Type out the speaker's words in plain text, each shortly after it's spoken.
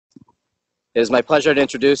It is my pleasure to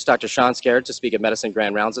introduce Dr. Shawn Skerrett to speak at Medicine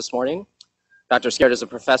Grand Rounds this morning. Dr. Skerrett is a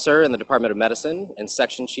professor in the Department of Medicine and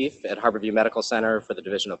section chief at Harborview Medical Center for the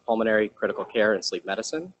Division of Pulmonary, Critical Care, and Sleep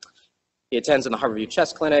Medicine. He attends in the Harborview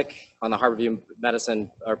Chest Clinic, on the Harborview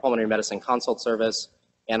Medicine or Pulmonary Medicine Consult Service,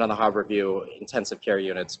 and on the Harborview Intensive Care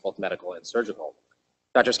Units, both medical and surgical.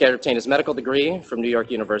 Dr. Skerrett obtained his medical degree from New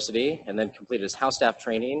York University and then completed his house staff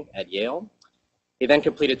training at Yale. He then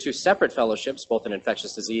completed 2 separate fellowships, both in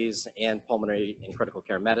infectious disease and pulmonary and critical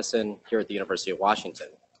care medicine here at the University of Washington.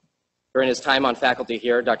 During his time on faculty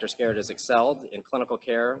here, Dr. Skerrett has excelled in clinical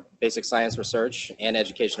care, basic science research, and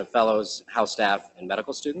education of fellows, house staff, and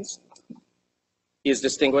medical students. He is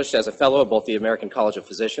distinguished as a fellow of both the American College of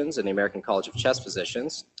Physicians and the American College of Chest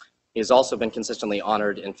Physicians. He has also been consistently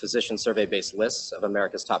honored in physician survey-based lists of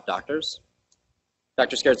America's top doctors.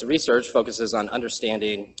 Dr. Skerrett's research focuses on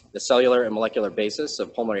understanding the cellular and molecular basis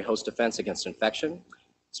of pulmonary host defense against infection,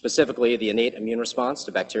 specifically the innate immune response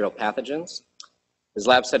to bacterial pathogens. His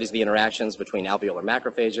lab studies the interactions between alveolar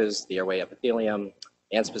macrophages, the airway epithelium,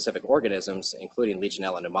 and specific organisms, including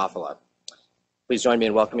Legionella pneumophila. Please join me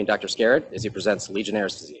in welcoming Dr. Skerrett as he presents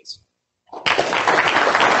Legionnaires Disease.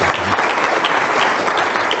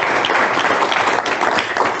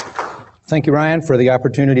 Thank you, Ryan, for the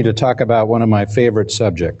opportunity to talk about one of my favorite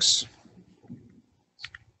subjects.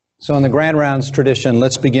 So in the Grand Rounds tradition,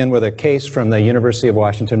 let's begin with a case from the University of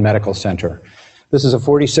Washington Medical Center. This is a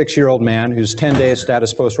 46-year-old man who's 10-day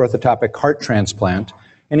status post-orthotopic heart transplant,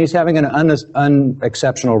 and he's having an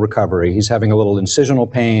unexceptional recovery. He's having a little incisional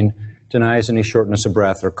pain, denies any shortness of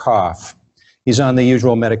breath or cough. He's on the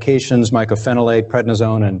usual medications, mycophenolate,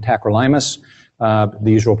 prednisone, and tacrolimus.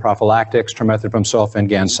 The usual prophylactics, trimethoprim sulfa,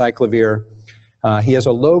 ganciclovir. He has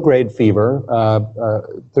a low-grade fever,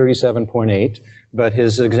 37.8, but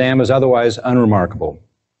his exam is otherwise unremarkable.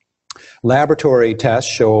 Laboratory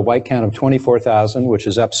tests show a white count of 24,000, which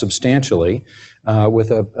is up substantially, with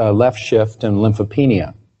a left shift and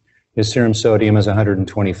lymphopenia. His serum sodium is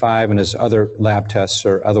 125, and his other lab tests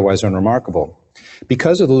are otherwise unremarkable.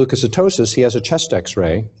 Because of the leukocytosis, he has a chest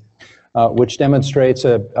X-ray, which demonstrates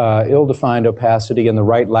a ill-defined opacity in the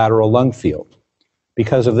right lateral lung field.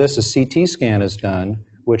 Because of this, a CT scan is done,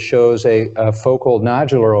 which shows a focal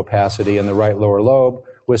nodular opacity in the right lower lobe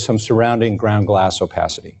with some surrounding ground glass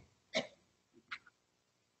opacity.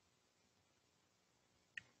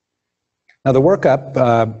 Now, the workup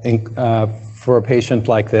for a patient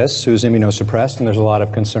like this who's immunosuppressed, and there's a lot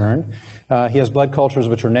of concern, he has blood cultures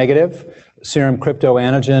which are negative. Serum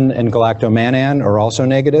cryptoantigen and galactomannan are also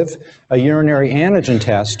negative. A urinary antigen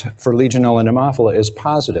test for Legionella pneumophila is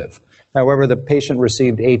positive. However, the patient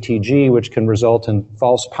received ATG, which can result in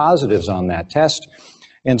false positives on that test.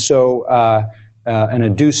 And so an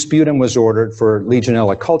induced sputum was ordered for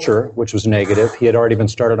Legionella culture, which was negative. He had already been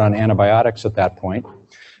started on antibiotics at that point.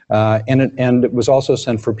 And it was also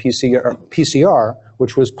sent for PCR,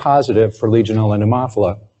 which was positive for Legionella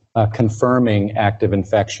pneumophila, confirming active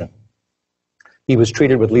infection. He was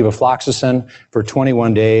treated with levofloxacin for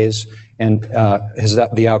 21 days, and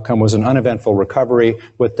the outcome was an uneventful recovery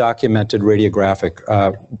with documented radiographic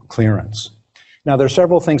clearance. Now, there are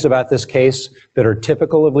several things about this case that are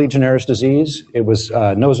typical of Legionnaires' disease. It was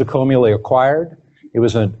nosocomially acquired. It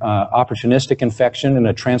was an opportunistic infection in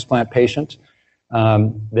a transplant patient.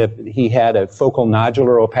 That he had a focal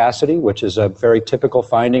nodular opacity, which is a very typical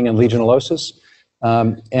finding in legionellosis.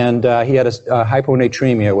 And he had a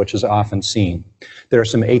hyponatremia, which is often seen. There are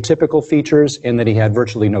some atypical features in that he had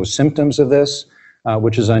virtually no symptoms of this,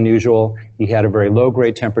 which is unusual. He had a very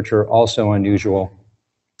low-grade temperature, also unusual.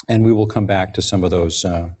 And we will come back to some of those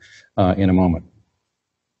in a moment.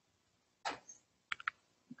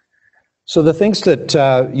 So the things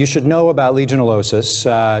that you should know about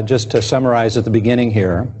legionellosis, just to summarize at the beginning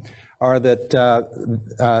here, are that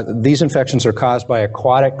these infections are caused by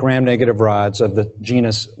aquatic gram-negative rods of the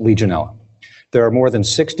genus Legionella. There are more than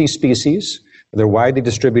 60 species. They're widely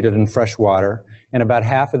distributed in fresh water, and about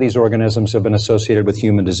half of these organisms have been associated with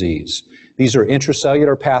human disease. These are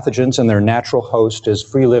intracellular pathogens, and their natural host is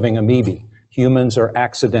free-living amoebae. Humans are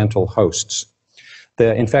accidental hosts.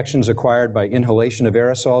 The infection is acquired by inhalation of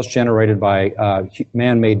aerosols generated by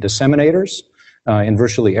man-made disseminators in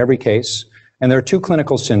virtually every case. And there are 2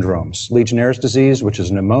 clinical syndromes, Legionnaires' disease, which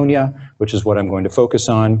is pneumonia, which is what I'm going to focus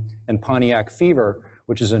on, and Pontiac fever,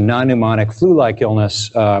 which is a non-pneumonic flu-like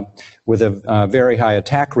illness with a very high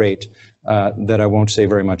attack rate that I won't say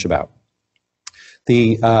very much about.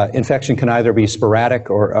 The infection can either be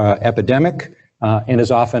sporadic or epidemic and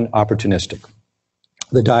is often opportunistic.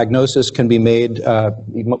 The diagnosis can be made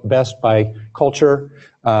best by culture,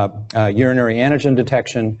 urinary antigen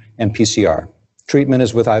detection, and PCR. Treatment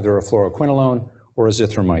is with either a fluoroquinolone or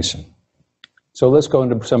azithromycin. So let's go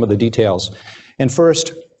into some of the details. And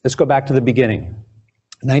first, let's go back to the beginning.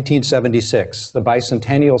 1976, the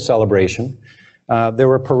bicentennial celebration. There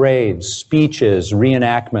were parades, speeches,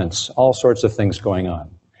 reenactments, all sorts of things going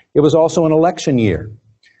on. It was also an election year.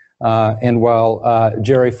 And while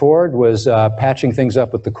Jerry Ford was patching things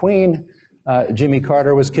up with the Queen, Jimmy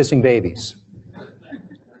Carter was kissing babies.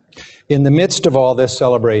 In the midst of all this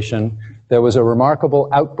celebration, there was a remarkable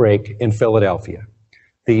outbreak in Philadelphia.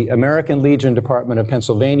 The American Legion Department of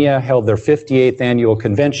Pennsylvania held their 58th annual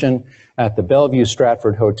convention at the Bellevue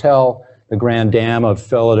Stratford Hotel, the Grand Dam of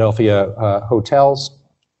Philadelphia hotels,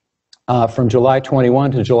 from July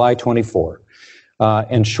 21 to July 24.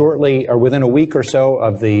 And shortly, or within a week or so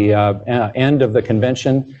of the end of the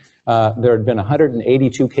convention, there had been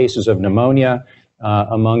 182 cases of pneumonia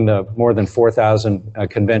among the more than 4,000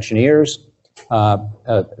 conventioneers,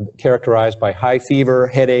 characterized by high fever,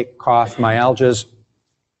 headache, cough, myalgias,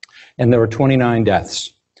 and there were 29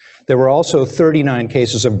 deaths. There were also 39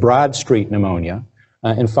 cases of Broad Street pneumonia,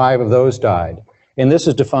 and 5 of those died. And this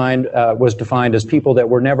is was defined as people that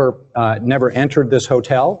were never entered this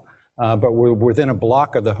hotel, but were within a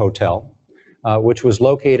block of the hotel, which was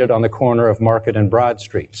located on the corner of Market and Broad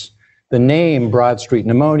Streets. The name Broad Street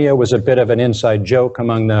pneumonia was a bit of an inside joke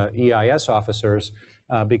among the EIS officers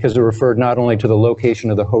because it referred not only to the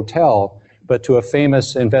location of the hotel, but to a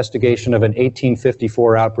famous investigation of an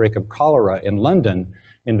 1854 outbreak of cholera in London,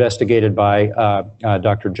 investigated by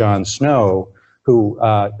Dr. John Snow, who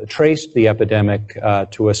traced the epidemic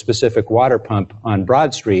to a specific water pump on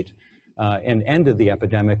Broad Street and ended the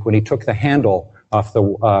epidemic when he took the handle off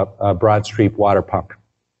the Broad Street water pump.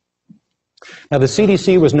 Now, the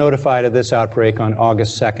CDC was notified of this outbreak on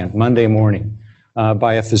August 2nd, Monday morning,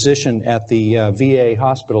 by a physician at the VA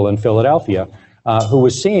hospital in Philadelphia who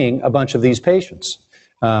was seeing a bunch of these patients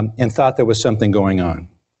and thought there was something going on.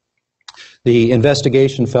 The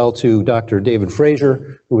investigation fell to Dr. David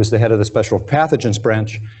Frazier, who was the head of the Special Pathogens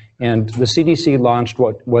Branch, and the CDC launched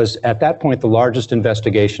what was at that point the largest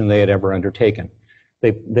investigation they had ever undertaken.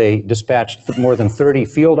 They dispatched more than 30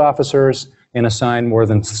 field officers and assigned more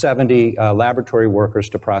than 70 laboratory workers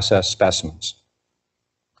to process specimens.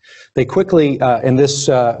 They quickly, in this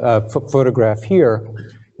photograph here,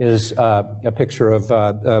 is a picture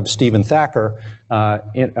of Stephen Thacker,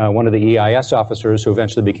 one of the EIS officers who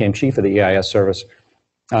eventually became chief of the EIS service,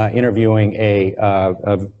 interviewing a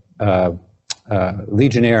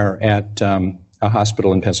Legionnaire at a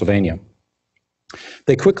hospital in Pennsylvania.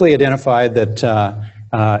 They quickly identified that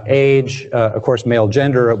age, of course, male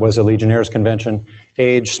gender, it was a Legionnaires convention,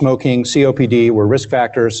 age, smoking, COPD were risk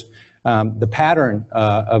factors. The pattern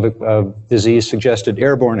of disease suggested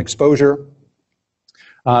airborne exposure.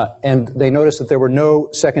 And they noticed that there were no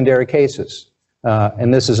secondary cases.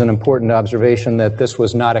 And this is an important observation that this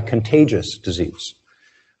was not a contagious disease.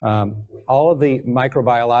 All of the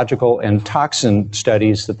microbiological and toxin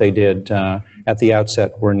studies that they did at the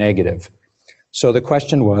outset were negative. So the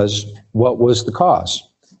question was, what was the cause?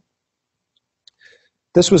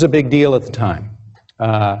 This was a big deal at the time.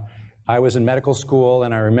 I was in medical school,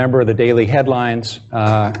 and I remember the daily headlines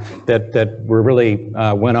that were really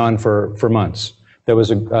went on for months. There was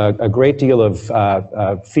a great deal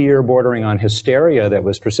of fear bordering on hysteria that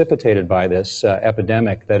was precipitated by this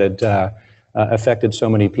epidemic that had affected so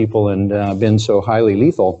many people and been so highly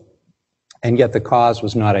lethal, and yet the cause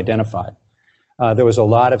was not identified. There was a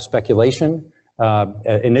lot of speculation.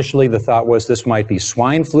 Initially, the thought was this might be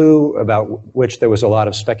swine flu, about which there was a lot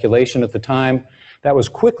of speculation at the time. That was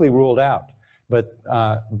quickly ruled out, but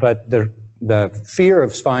the fear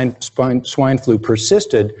of swine flu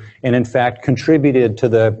persisted and, in fact, contributed to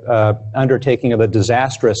the undertaking of a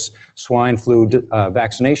disastrous swine flu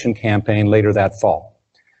vaccination campaign later that fall.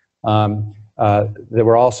 There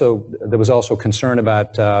was also concern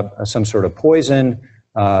about some sort of poison,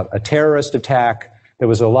 a terrorist attack. There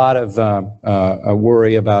was a lot of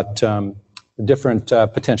worry about different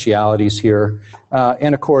potentialities here.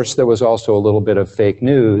 And, of course, there was also a little bit of fake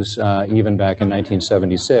news, even back in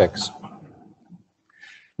 1976.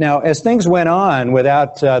 Now, as things went on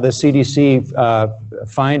without the CDC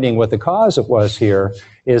finding what the cause it was here,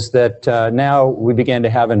 is that now we began to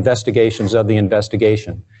have investigations of the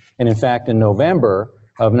investigation. And in fact, in November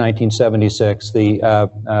of 1976, the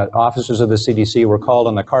officers of the CDC were called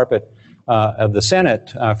on the carpet of the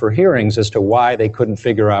Senate for hearings as to why they couldn't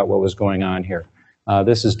figure out what was going on here.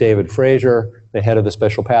 This is David Frazier, the head of the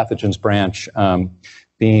Special Pathogens Branch,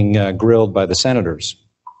 being grilled by the senators.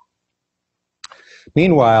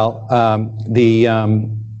 Meanwhile, the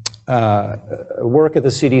work at the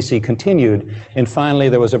CDC continued, and finally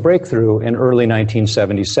there was a breakthrough in early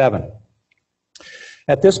 1977.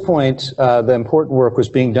 At this point, the important work was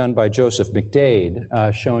being done by Joseph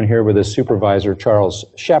McDade, shown here with his supervisor, Charles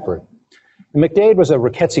Shepard. McDade was a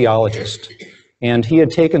rickettsiologist, and he had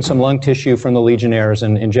taken some lung tissue from the Legionnaires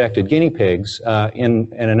and injected guinea pigs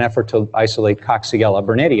in an effort to isolate Coxiella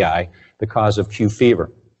burnettii, the cause of Q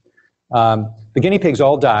fever. The guinea pigs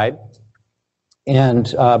all died,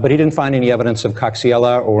 but he didn't find any evidence of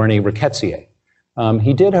Coxiella or any rickettsia.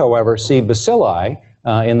 He did, however, see bacilli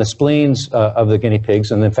in the spleens of the guinea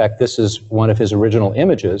pigs, and in fact, this is one of his original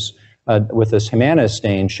images with this Jimenez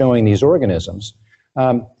stain showing these organisms,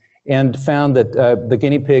 and found that the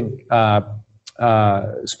guinea pig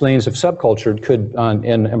spleens of subcultured could,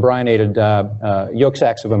 in embryonated yolk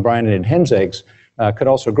sacs of embryonated hen's eggs, could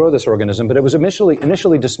also grow this organism, but it was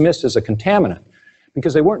initially dismissed as a contaminant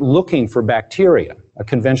because they weren't looking for bacteria, a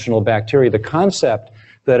conventional bacteria. The concept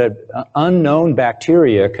that an unknown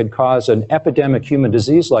bacteria could cause an epidemic human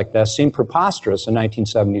disease like this seemed preposterous in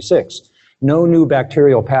 1976. No new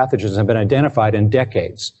bacterial pathogens have been identified in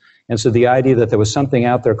decades. And so the idea that there was something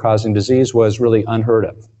out there causing disease was really unheard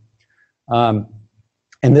of.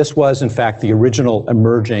 And this was, in fact, the original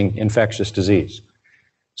emerging infectious disease.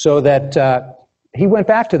 So that he went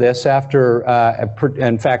back to this after,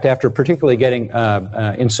 in fact, after particularly getting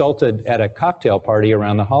insulted at a cocktail party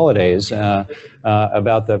around the holidays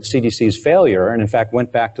about the CDC's failure, and in fact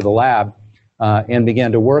went back to the lab and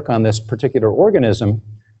began to work on this particular organism,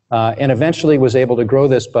 and eventually was able to grow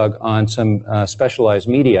this bug on some specialized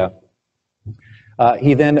media.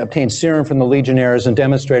 He then obtained serum from the Legionnaires and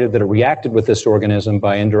demonstrated that it reacted with this organism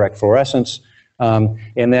by indirect fluorescence,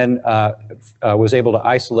 and then was able to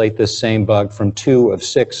isolate this same bug from 2 of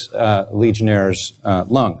 6 Legionnaires'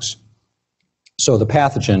 lungs. So the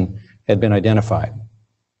pathogen had been identified.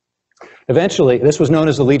 Eventually, this was known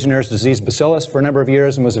as the Legionnaires' Disease bacillus for a number of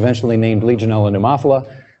years and was eventually named Legionella pneumophila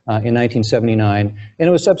in 1979, and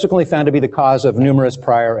it was subsequently found to be the cause of numerous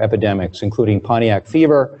prior epidemics, including Pontiac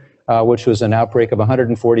fever, which was an outbreak of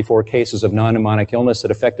 144 cases of non-pneumonic illness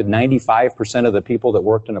that affected 95% of the people that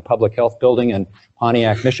worked in a public health building in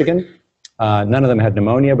Pontiac, Michigan. None of them had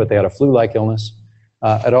pneumonia, but they had a flu-like illness.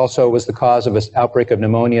 It also was the cause of an outbreak of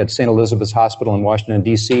pneumonia at St. Elizabeth's Hospital in Washington,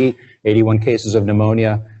 D.C., 81 cases of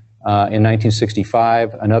pneumonia in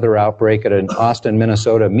 1965. Another outbreak at an Austin,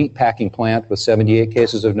 Minnesota meatpacking plant with 78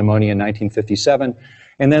 cases of pneumonia in 1957.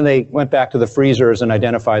 And then they went back to the freezers and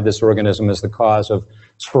identified this organism as the cause of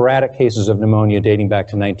sporadic cases of pneumonia dating back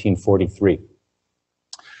to 1943.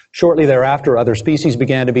 Shortly thereafter, other species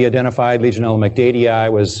began to be identified. Legionella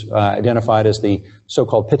mcdadii was identified as the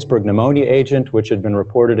so-called Pittsburgh pneumonia agent, which had been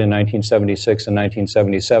reported in 1976 and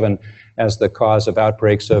 1977 as the cause of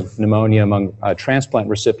outbreaks of pneumonia among transplant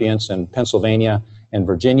recipients in Pennsylvania and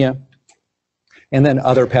Virginia. And then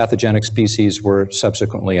other pathogenic species were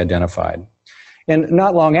subsequently identified. And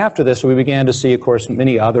not long after this, we began to see, of course,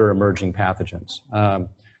 many other emerging pathogens.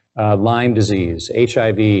 Lyme disease,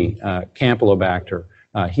 HIV, Campylobacter,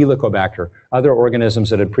 Helicobacter, other organisms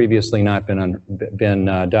that had previously not been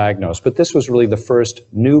diagnosed. But this was really the first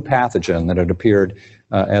new pathogen that had appeared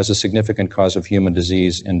as a significant cause of human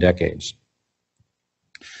disease in decades.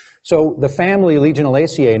 So the family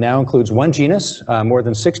Legionelaceae now includes 1 genus, more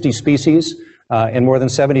than 60 species, and more than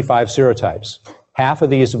 75 serotypes. Half of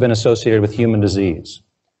these have been associated with human disease.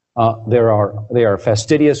 They are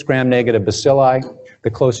fastidious gram-negative bacilli.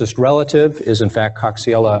 The closest relative is, in fact,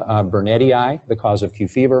 Coxiella burnettii, the cause of Q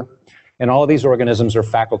fever. And all of these organisms are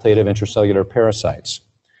facultative intracellular parasites.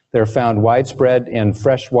 They're found widespread in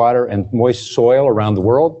fresh water and moist soil around the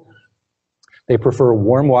world. They prefer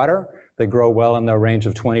warm water. They grow well in the range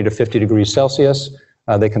of 20 to 50 degrees Celsius.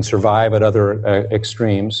 They can survive at other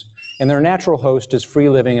extremes. And their natural host is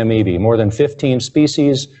free-living amoebae. More than 15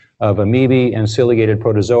 species of amoebae and ciliated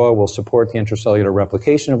protozoa will support the intracellular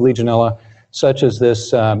replication of Legionella, such as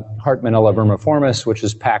this Hartmanella vermiformis, which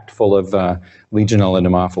is packed full of Legionella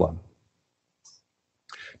pneumophila.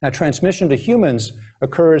 Now, transmission to humans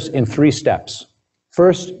occurs in 3 steps.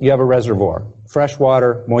 First, you have a reservoir, fresh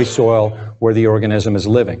water, moist soil, where the organism is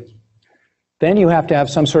living. Then you have to have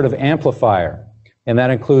some sort of amplifier, and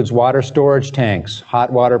that includes water storage tanks,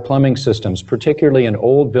 hot water plumbing systems, particularly in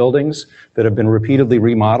old buildings that have been repeatedly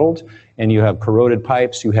remodeled, and you have corroded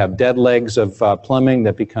pipes, you have dead legs of plumbing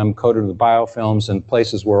that become coated with biofilms in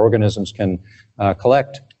places where organisms can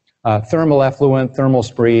collect. Thermal effluent, thermal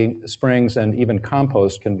springs, and even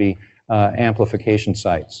compost can be amplification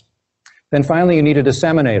sites. Then finally, you need a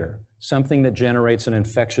disseminator, something that generates an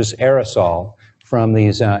infectious aerosol from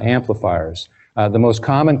these amplifiers. The most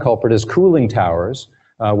common culprit is cooling towers,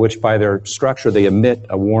 which by their structure, they emit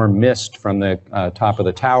a warm mist from the top of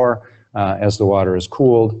the tower as the water is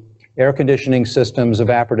cooled. Air conditioning systems,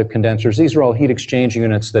 evaporative condensers, these are all heat exchange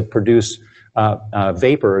units that produce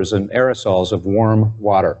vapors and aerosols of warm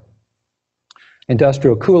water.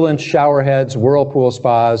 Industrial coolants, shower heads, whirlpool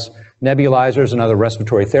spas, nebulizers and other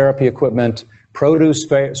respiratory therapy equipment, produce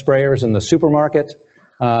sprayers in the supermarket,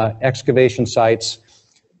 excavation sites.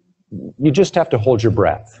 You just have to hold your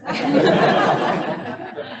breath.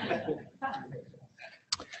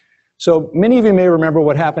 So many of you may remember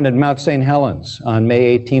what happened at Mount St. Helens on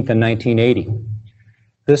May 18th in 1980.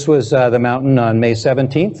 This was the mountain on May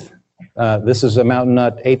 17th. This is a mountain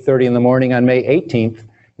at 8:30 in the morning on May 18th,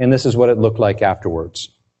 and this is what it looked like afterwards.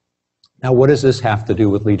 Now, what does this have to do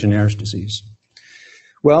with Legionnaires' disease?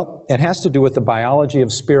 Well, it has to do with the biology of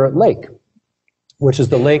Skerrett Lake, which is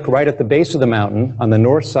the lake right at the base of the mountain, on the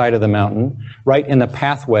north side of the mountain, right in the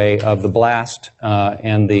pathway of the blast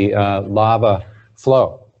and the lava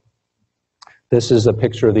flow. This is a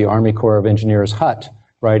picture of the Army Corps of Engineers hut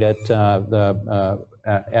right at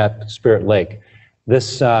Skerrett Lake.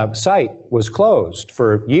 This site was closed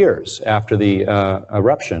for years after the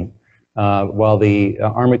eruption, while the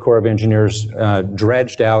Army Corps of Engineers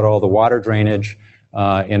dredged out all the water drainage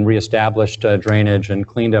and reestablished drainage and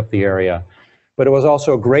cleaned up the area. But it was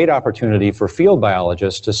also a great opportunity for field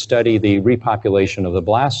biologists to study the repopulation of the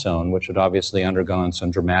blast zone, which had obviously undergone some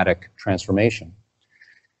dramatic transformation.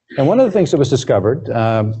 And one of the things that was discovered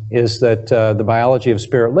is that the biology of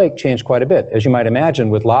Skerrett Lake changed quite a bit. As you might imagine,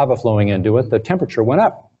 with lava flowing into it, the temperature went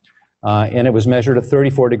up. And it was measured at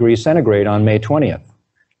 34 degrees centigrade on May 20th.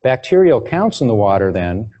 Bacterial counts in the water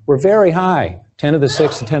then were very high, 10 to the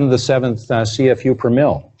 6th to 10 to the 7th CFU per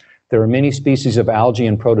mil. There were many species of algae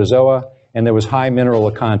and protozoa, and there was high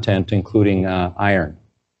mineral content, including iron.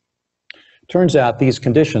 Turns out these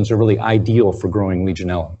conditions are really ideal for growing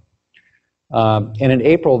Legionella. And in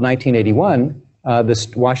April 1981,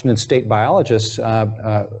 the Washington State biologists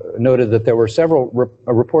noted that there were several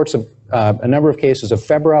reports of a number of cases of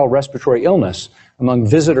febrile respiratory illness among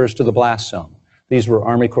visitors to the blast zone. These were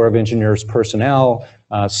Army Corps of Engineers personnel,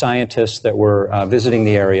 scientists that were visiting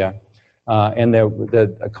the area, and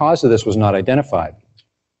the cause of this was not identified.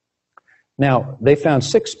 Now, they found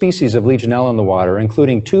 6 species of Legionella in the water,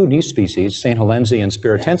 including 2 niche species, St. Helensii and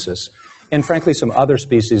Spirotensis, and frankly some other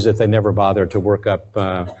species that they never bothered to work up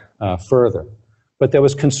further. But there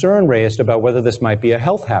was concern raised about whether this might be a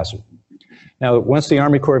health hazard. Now, once the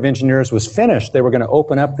Army Corps of Engineers was finished, they were going to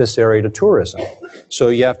open up this area to tourism. So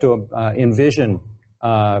you have to envision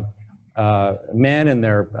men in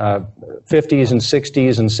their 50s and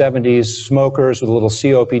 60s and 70s, smokers with a little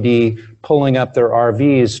COPD, pulling up their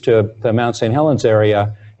RVs to the Mount St. Helens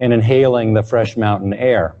area and inhaling the fresh mountain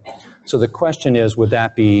air. So the question is, would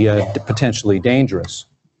that be potentially dangerous?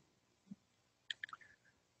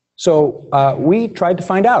 So we tried to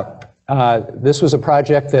find out. This was a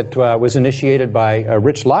project that was initiated by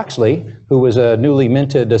Rich Loxley, who was a newly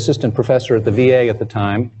minted assistant professor at the VA at the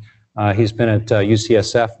time. He's been at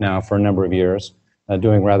UCSF now for a number of years,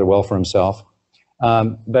 doing rather well for himself.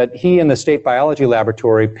 But he and the State Biology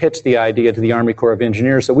Laboratory pitched the idea to the Army Corps of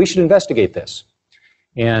Engineers that we should investigate this.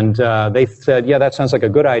 And they said, yeah, that sounds like a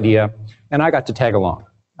good idea. And I got to tag along.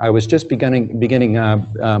 I was just beginning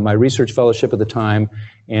my research fellowship at the time,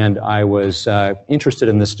 and I was interested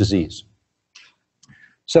in this disease.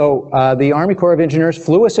 So the Army Corps of Engineers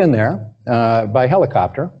flew us in there by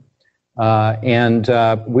helicopter, and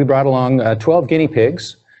we brought along 12 guinea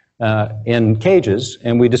pigs in cages,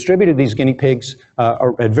 and we distributed these guinea pigs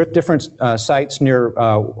at different sites near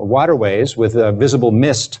waterways with visible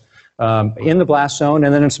mist in the blast zone,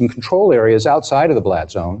 and then in some control areas outside of the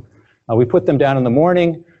blast zone. We put them down in the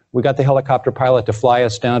morning. We got the helicopter pilot to fly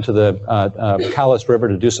us down to the Calais River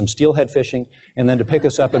to do some steelhead fishing, and then to pick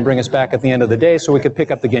us up and bring us back at the end of the day so we could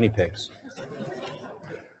pick up the guinea pigs.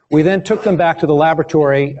 We then took them back to the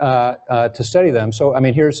laboratory to study them. So, I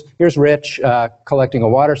mean, here's Rich collecting a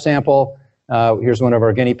water sample. Here's one of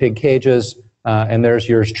our guinea pig cages, and there's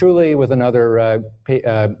yours truly with another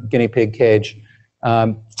guinea pig cage.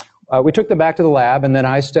 We took them back to the lab, and then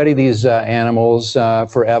I studied these animals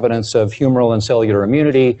for evidence of humoral and cellular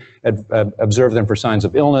immunity, observed them for signs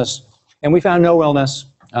of illness, and we found no illness,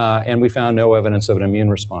 and we found no evidence of an immune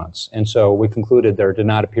response. And so we concluded there did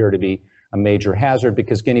not appear to be a major hazard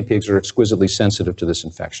because guinea pigs are exquisitely sensitive to this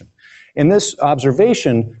infection. And this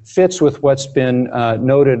observation fits with what's been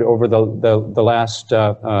noted over the last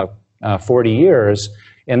 40 years,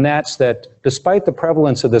 and that's that despite the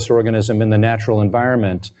prevalence of this organism in the natural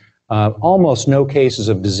environment, almost no cases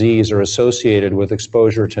of disease are associated with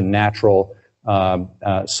exposure to natural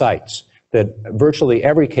sites. that virtually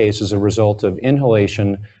every case is a result of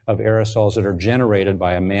inhalation of aerosols that are generated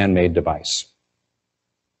by a man-made device.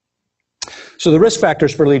 So the risk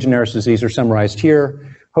factors for Legionnaires' disease are summarized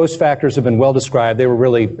here. Host factors have been well described. They were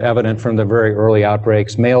really evident from the very early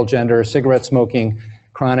outbreaks. Male gender, cigarette smoking,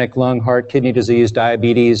 chronic lung, heart, kidney disease,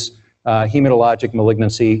 diabetes, hematologic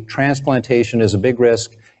malignancy, transplantation is a big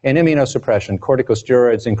risk, and immunosuppression.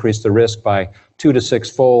 Corticosteroids increase the risk by 2 to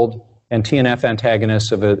 6-fold, and TNF antagonists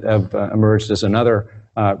have emerged as another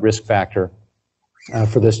risk factor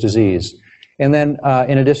for this disease. And then,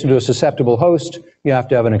 in addition to a susceptible host, you have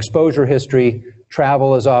to have an exposure history.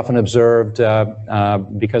 Travel is often observed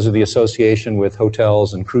because of the association with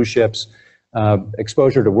hotels and cruise ships.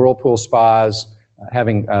 Exposure to whirlpool spas,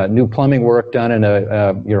 having new plumbing work done in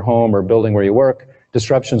your home or building where you work,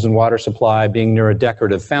 disruptions in water supply, being near a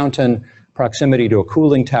decorative fountain, proximity to a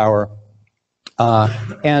cooling tower,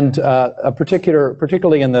 and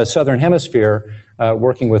particularly in the southern hemisphere,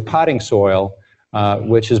 working with potting soil,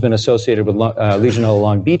 which has been associated with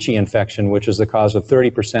Legionella longbeachii infection, which is the cause of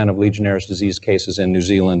 30% of Legionnaires' disease cases in New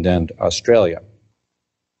Zealand and Australia.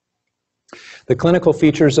 The clinical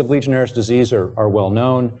features of Legionnaires' disease are well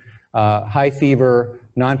known. High fever,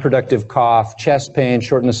 non-productive cough, chest pain,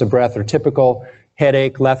 shortness of breath are typical.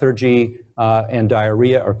 Headache, lethargy, and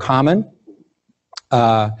diarrhea are common.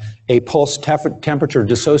 A pulse temperature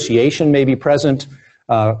dissociation may be present.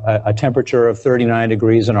 A temperature of 39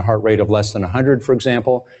 degrees and a heart rate of less than 100, for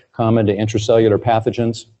example, common to intracellular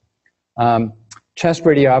pathogens. Chest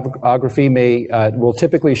radiography will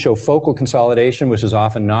typically show focal consolidation, which is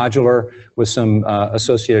often nodular, with some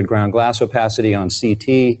associated ground glass opacity on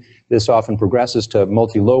CT. This often progresses to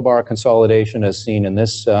multilobar consolidation, as seen in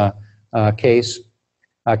this case.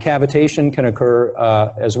 Cavitation can occur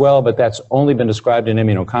as well, but that's only been described in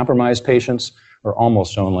immunocompromised patients, or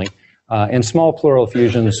almost only. And small pleural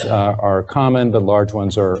effusions are common, but large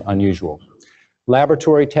ones are unusual.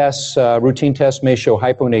 Laboratory tests, routine tests may show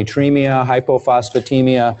hyponatremia,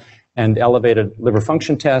 hypophosphatemia, and elevated liver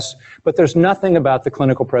function tests, but there's nothing about the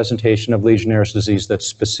clinical presentation of Legionnaires' disease that's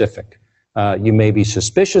specific. You may be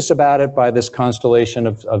suspicious about it by this constellation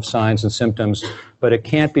of signs and symptoms, but it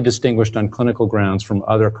can't be distinguished on clinical grounds from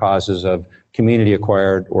other causes of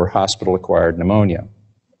community-acquired or hospital-acquired pneumonia.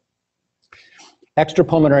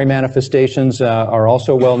 Extrapulmonary manifestations are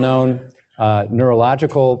also well known.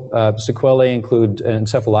 Neurological sequelae include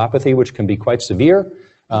encephalopathy, which can be quite severe.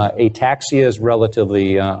 Ataxia is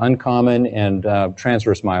relatively uncommon, and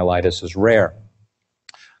transverse myelitis is rare.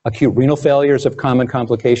 Acute renal failure is a common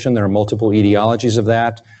complication. There are multiple etiologies of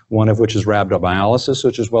that, one of which is rhabdomyolysis,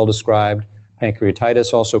 which is well described.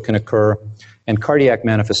 Pancreatitis also can occur, and cardiac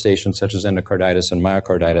manifestations such as endocarditis and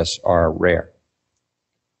myocarditis are rare.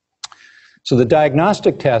 So the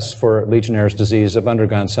diagnostic tests for Legionnaires' disease have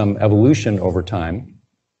undergone some evolution over time.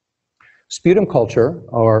 Sputum culture,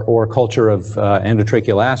 or culture of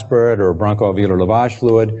endotracheal aspirate or bronchoalveolar lavage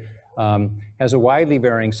fluid, has a widely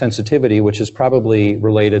varying sensitivity, which is probably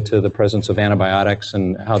related to the presence of antibiotics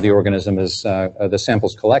and how the organism is, the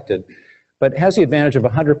samples collected, but has the advantage of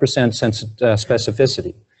 100%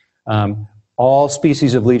 specificity. All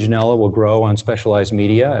species of Legionella will grow on specialized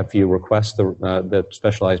media if you request that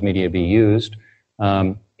specialized media be used.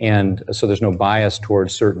 And so there's no bias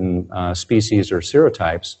towards certain species or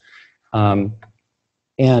serotypes.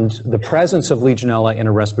 And the presence of Legionella in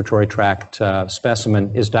a respiratory tract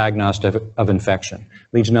specimen is diagnostic of infection.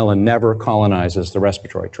 Legionella never colonizes the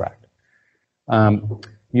respiratory tract.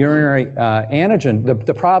 Urinary antigen,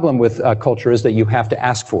 the problem with culture is that you have to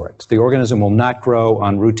ask for it. The organism will not grow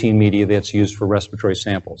on routine media that's used for respiratory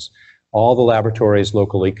samples. All the laboratories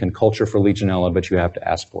locally can culture for Legionella, but you have to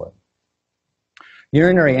ask for it.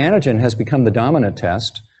 Urinary antigen has become the dominant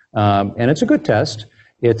test, and it's a good test.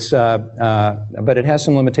 But it has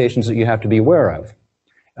some limitations that you have to be aware of.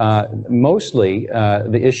 Mostly,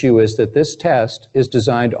 the issue is that this test is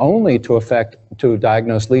designed only to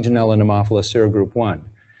diagnose Legionella pneumophilus serogroup 1.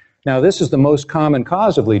 Now, this is the most common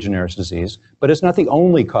cause of Legionnaires' disease, but it's not the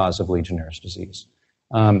only cause of Legionnaires' disease.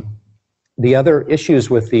 The other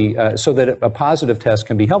issues with so that a positive test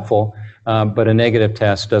can be helpful, but a negative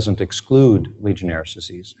test doesn't exclude Legionnaires'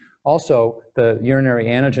 disease. Also, the urinary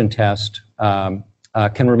antigen test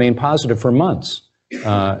can remain positive for months.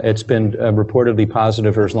 It's been reportedly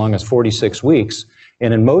positive for as long as 46 weeks,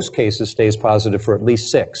 and in most cases stays positive for at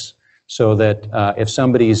least 6, so that if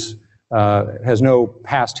somebody's has no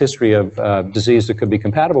past history of disease that could be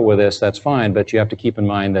compatible with this, that's fine, but you have to keep in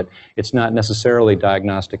mind that it's not necessarily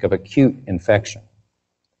diagnostic of acute infection.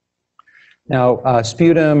 Now,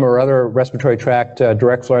 sputum or other respiratory tract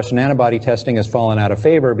direct fluorescent antibody testing has fallen out of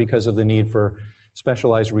favor because of the need for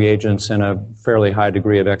specialized reagents and a fairly high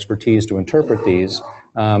degree of expertise to interpret these,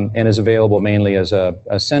 and is available mainly as a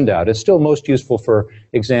send-out. It's still most useful for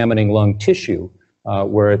examining lung tissue,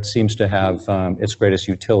 where it seems to have its greatest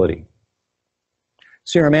utility.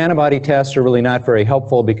 Serum antibody tests are really not very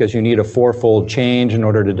helpful because you need a four-fold change in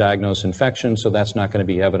order to diagnose infection, so that's not going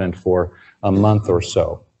to be evident for a month or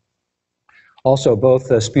so. Also, both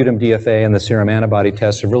the sputum DFA and the serum antibody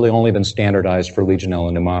tests have really only been standardized for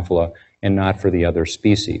Legionella pneumophila and not for the other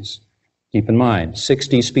species. Keep in mind,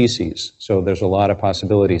 60 species, so there's a lot of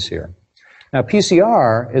possibilities here. Now,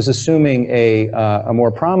 PCR is assuming a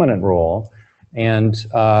more prominent role and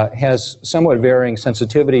has somewhat varying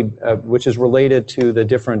sensitivity, which is related to the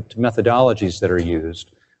different methodologies that are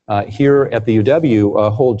used. Here at the UW,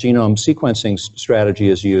 a whole genome sequencing strategy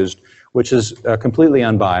is used, which is completely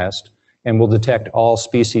unbiased and will detect all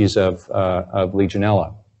species of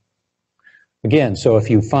Legionella. Again, so if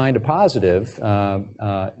you find a positive,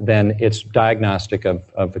 then it's diagnostic of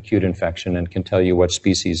acute infection and can tell you what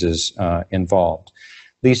species is involved.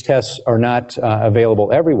 These tests are not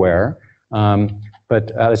available everywhere,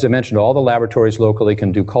 but as I mentioned, all the laboratories locally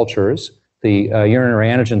can do cultures. The urinary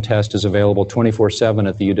antigen test is available 24/7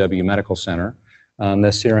 at the UW Medical Center.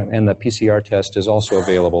 The serum and the PCR test is also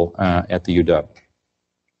available at the UW.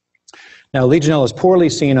 Now, Legionella is poorly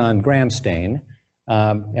seen on gram stain,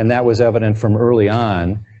 and that was evident from early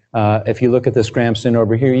on. If you look at this gram stain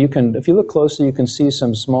over here, you can, if you look closely, you can see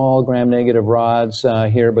some small gram-negative rods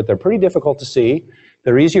here, but they're pretty difficult to see.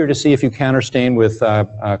 They're easier to see if you counterstain with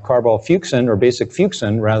carbol-fuchsin or basic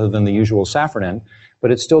fuchsin rather than the usual safranin,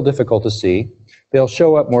 but it's still difficult to see. They'll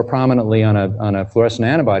show up more prominently on a fluorescent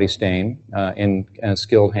antibody stain in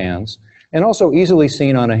skilled hands, and also easily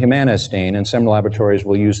seen on a Jimenez stain, and some laboratories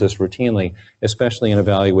will use this routinely, especially in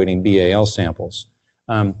evaluating BAL samples.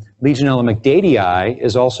 Legionella mcdadii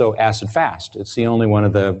is also acid-fast. It's the only one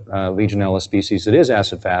of the Legionella species that is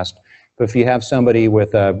acid-fast. But if you have somebody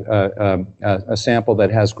with a sample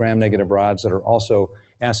that has gram-negative rods that are also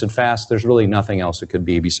acid-fast, there's really nothing else it could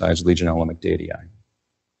be besides Legionella mcdadii.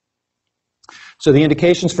 So the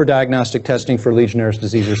indications for diagnostic testing for Legionnaires'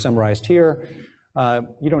 disease are summarized here.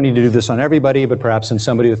 You don't need to do this on everybody, but perhaps in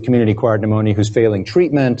somebody with community-acquired pneumonia who's failing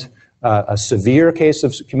treatment, a severe case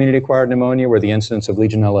of community-acquired pneumonia where the incidence of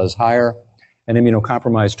Legionella is higher, an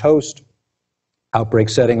immunocompromised host, outbreak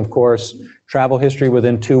setting, of course, travel history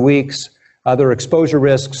within 2 weeks, other exposure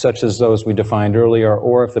risks such as those we defined earlier,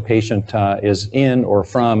 or if the patient is in or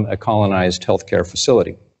from a colonized healthcare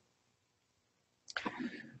facility.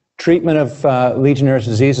 Treatment of Legionnaires'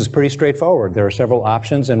 disease is pretty straightforward. There are several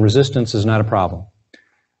options, and resistance is not a problem.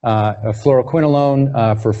 A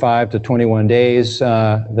fluoroquinolone for 5 to 21 days,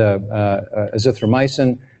 the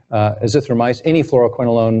azithromycin, any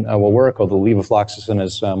fluoroquinolone will work, although levofloxacin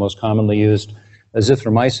is most commonly used.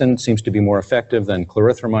 Azithromycin seems to be more effective than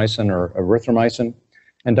clarithromycin or erythromycin,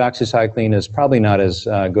 and doxycycline is probably not as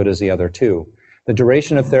good as the other two. The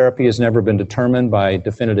duration of therapy has never been determined by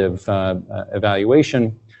definitive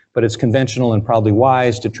evaluation, but it's conventional and probably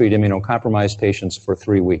wise to treat immunocompromised patients for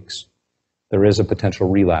 3 weeks. There is a potential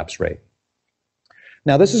relapse rate.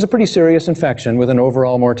 Now, this is a pretty serious infection with an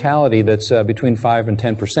overall mortality that's between 5 and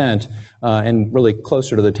 10%, and really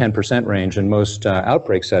closer to the 10% range in most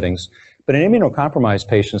outbreak settings. But in immunocompromised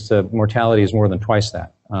patients, the mortality is more than twice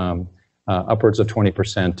that, upwards of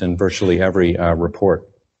 20% in virtually every report.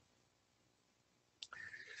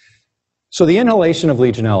 So the inhalation of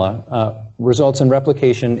Legionella results in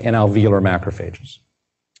replication in alveolar macrophages.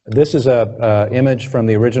 This is an image from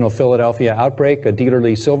the original Philadelphia outbreak, a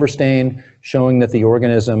Dieterle silver stain showing that the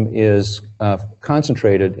organism is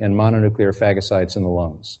concentrated in mononuclear phagocytes in the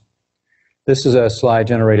lungs. This is a slide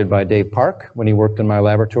generated by Dave Park when he worked in my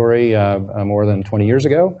laboratory more than 20 years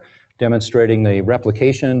ago, demonstrating the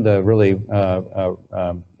replication, the really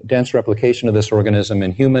dense replication of this organism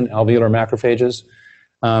in human alveolar macrophages.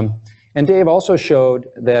 And Dave also showed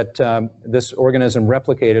that this organism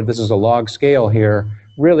replicated, this is a log scale here,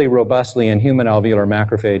 really robustly in human alveolar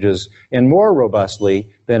macrophages and more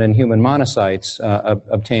robustly than in human monocytes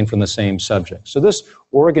obtained from the same subject. So this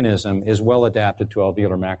organism is well adapted to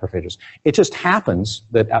alveolar macrophages. It just happens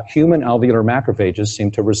that human alveolar macrophages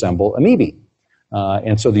seem to resemble amoebae,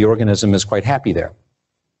 and so the organism is quite happy there.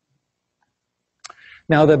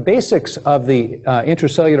 Now, the basics of the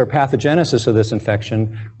intracellular pathogenesis of this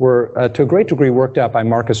infection were to a great degree worked out by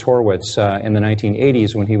Marcus Horowitz in the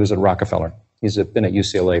 1980s when he was at Rockefeller. He's been at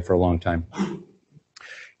UCLA for a long time.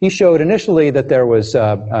 He showed initially that there was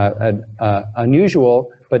an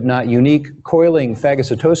unusual but not unique coiling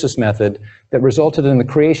phagocytosis method that resulted in the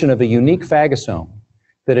creation of a unique phagosome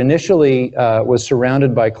that initially was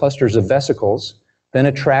surrounded by clusters of vesicles then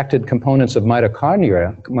attracted components of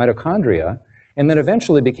mitochondria, and then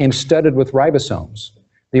eventually became studded with ribosomes.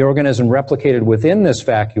 The organism replicated within this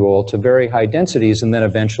vacuole to very high densities, and then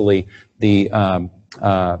eventually the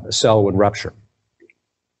cell would rupture.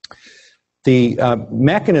 The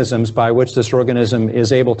mechanisms by which this organism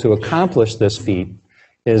is able to accomplish this feat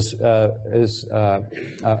is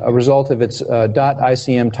a result of its DOT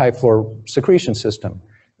ICM type 4 secretion system.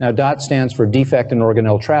 Now, DOT stands for defect in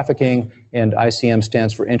organelle trafficking, and ICM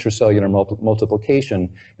stands for intracellular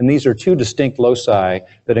multiplication. And these are two distinct loci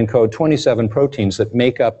that encode 27 proteins that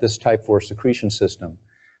make up this type 4 secretion system.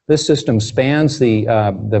 This system spans the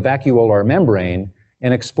vacuolar membrane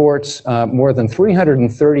and exports more than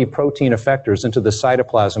 330 protein effectors into the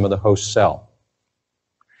cytoplasm of the host cell.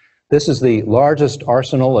 This is the largest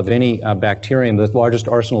arsenal of any bacterium, the largest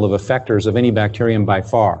arsenal of effectors of any bacterium by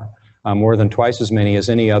far. More than twice as many as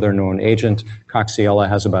any other known agent. Coxiella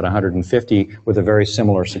has about 150 with a very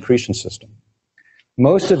similar secretion system.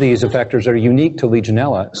 Most of these effectors are unique to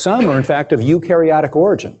Legionella. Some are in fact of eukaryotic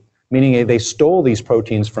origin, meaning they stole these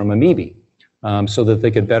proteins from amoebae so that they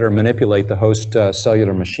could better manipulate the host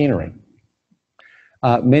cellular machinery.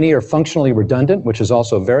 Many are functionally redundant, which is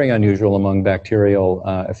also very unusual among bacterial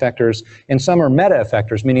effectors, and some are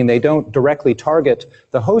meta-effectors, meaning they don't directly target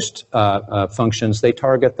the host functions, they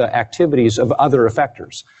target the activities of other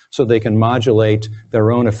effectors, so they can modulate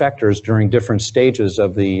their own effectors during different stages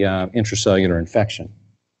of the intracellular infection.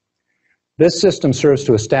 This system serves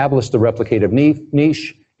to establish the replicative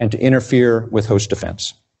niche and to interfere with host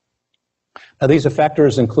defense. Now, these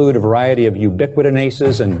effectors include a variety of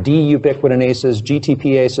ubiquitinases and deubiquitinases,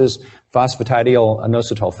 GTPases,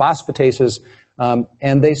 phosphatidyl-inositol phosphatases,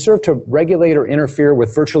 and they serve to regulate or interfere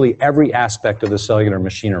with virtually every aspect of the cellular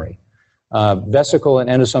machinery. Vesicle and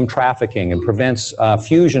endosome trafficking, and prevents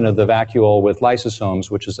fusion of the vacuole with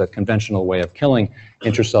lysosomes, which is a conventional way of killing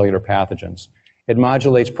intracellular pathogens. It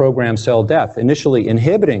modulates programmed cell death, initially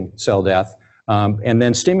inhibiting cell death, and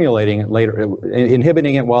then stimulating it later,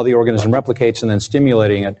 inhibiting it while the organism replicates, and then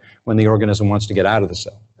stimulating it when the organism wants to get out of the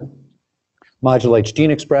cell. Modulates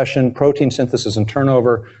gene expression, protein synthesis and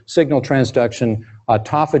turnover, signal transduction,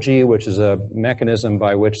 autophagy, which is a mechanism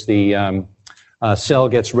by which the cell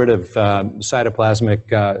gets rid of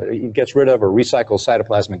gets rid of or recycles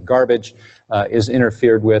cytoplasmic garbage, is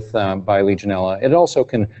interfered with by Legionella. It also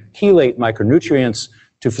can chelate micronutrients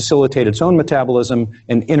to facilitate its own metabolism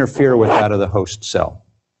and interfere with that of the host cell.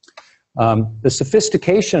 The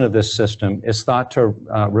sophistication of this system is thought to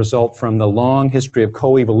result from the long history of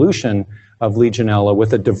coevolution of Legionella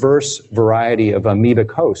with a diverse variety of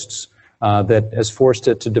amoebic hosts that has forced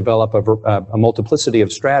it to develop a multiplicity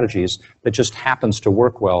of strategies that just happens to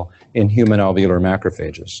work well in human alveolar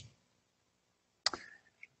macrophages.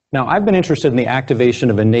 Now, I've been interested in the activation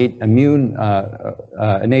of innate immunity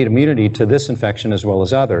to this infection as well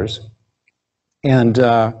as others. And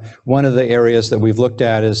one of the areas that we've looked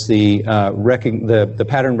at is the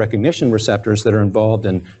pattern recognition receptors that are involved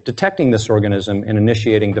in detecting this organism and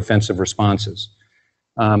initiating defensive responses.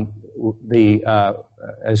 As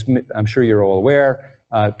I'm sure you're all aware,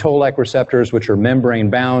 toll-like receptors, which are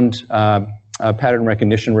membrane-bound pattern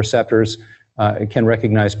recognition receptors, can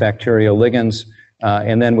recognize bacterial ligands.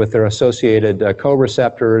 And then with their associated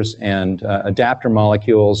co-receptors and adapter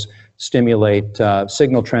molecules stimulate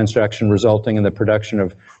signal transduction, resulting in the production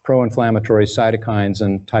of pro-inflammatory cytokines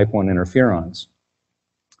and type 1 interferons.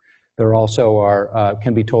 There also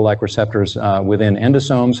can be toll-like receptors within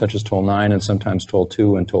endosomes, such as toll-9 and sometimes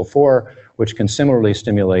toll-2 and toll-4, which can similarly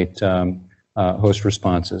stimulate host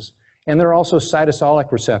responses. And there are also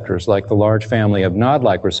cytosolic receptors, like the large family of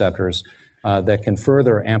NOD-like receptors, that can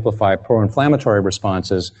further amplify pro-inflammatory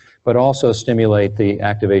responses, but also stimulate the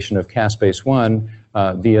activation of caspase-1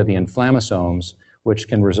 via the inflammasomes, which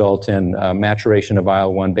can result in maturation of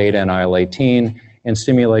IL-1 beta and IL-18 and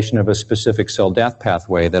stimulation of a specific cell death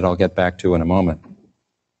pathway that I'll get back to in a moment.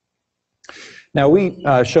 Now, we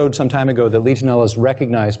showed some time ago that Legionella is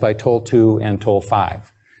recognized by toll-2 and toll-5.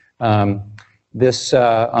 This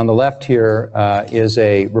on the left here is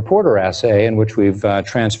a reporter assay in which we've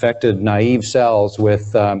transfected naive cells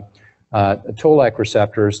with toll-like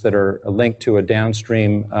receptors that are linked to a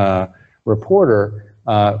downstream reporter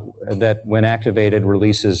that, when activated,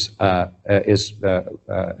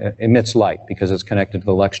 emits light because it's connected to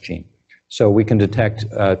the LUX gene. So we can detect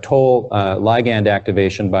toll ligand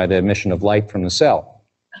activation by the emission of light from the cell.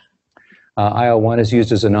 IL-1 is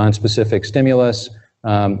used as a nonspecific stimulus.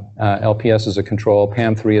 LPS is a control,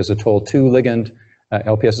 PAM3 is a toll-2 ligand,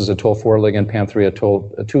 LPS is a toll-4 ligand, PAM3 a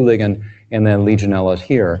toll-2 ligand, and then Legionella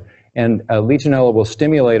here. And Legionella will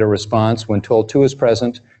stimulate a response when toll-2 is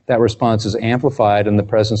present. that response is amplified in the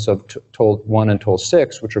presence of TOL1 and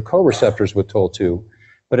TOL6, which are co-receptors with TOL2,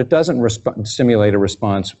 but it doesn't stimulate a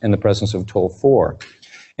response in the presence of TOL4.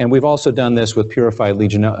 And we've also done this with purified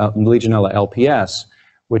Legionella LPS,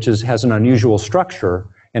 which has an unusual structure,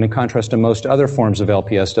 and in contrast to most other forms of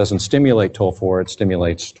LPS, doesn't stimulate TOL4, it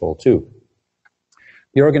stimulates TOL2.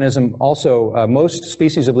 The organism also, most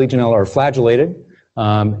species of Legionella are flagellated,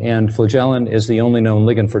 and flagellin is the only known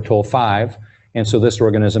ligand for TOL5, and so this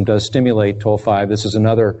organism does stimulate TOL5. This is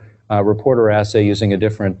another reporter assay using a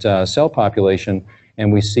different cell population,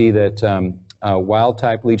 and we see that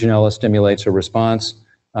wild-type Legionella stimulates a response,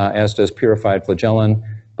 as does purified flagellin,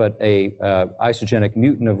 but a isogenic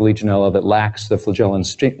mutant of Legionella that lacks the flagellin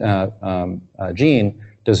gene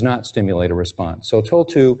does not stimulate a response. So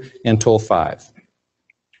TOL2 and TOL5.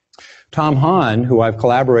 Tom Hahn, who I've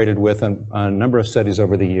collaborated with on a number of studies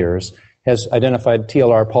over the years, has identified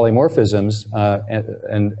TLR polymorphisms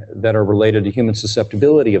and that are related to human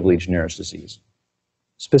susceptibility of Legionnaires' disease.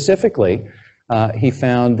 Specifically, he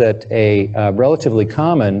found that a relatively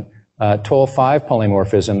common TOL5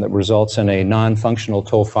 polymorphism that results in a non-functional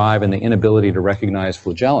TOL5 and the inability to recognize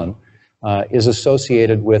flagellin is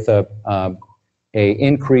associated with a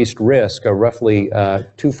increased risk, a roughly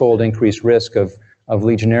twofold increased risk of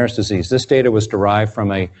Legionnaires' disease. This data was derived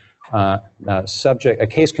from a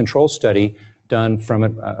case control study done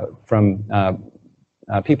from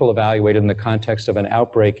people evaluated in the context of an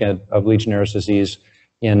outbreak of Legionnaires' disease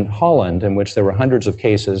in Holland, in which there were hundreds of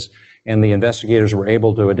cases, and the investigators were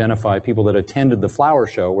able to identify people that attended the flower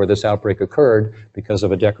show where this outbreak occurred because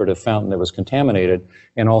of a decorative fountain that was contaminated,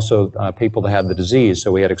 and also people that had the disease.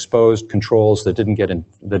 So we had exposed controls that didn't get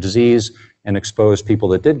the disease and exposed people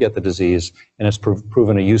that did get the disease, and it's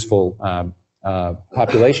proven a useful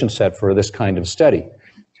population set for this kind of study.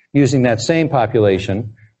 Using that same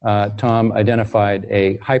population, Tom identified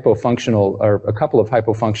a hypofunctional, or a couple of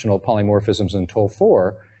hypofunctional polymorphisms in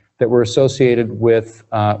TOL4 that were associated with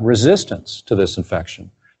resistance to this infection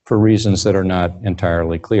for reasons that are not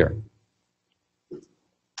entirely clear.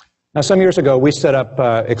 Now, some years ago, we set up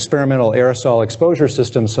experimental aerosol exposure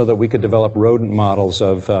systems so that we could develop rodent models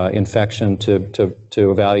of infection to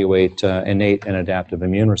evaluate innate and adaptive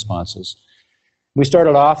immune responses. We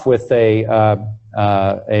started off with a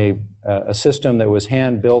system that was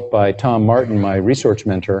hand-built by Tom Martin, my research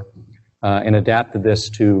mentor, and adapted this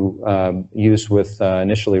to use with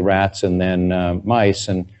initially rats and then mice,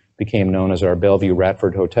 and became known as our Bellevue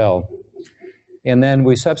Ratford Hotel. And then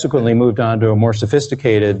we subsequently moved on to a more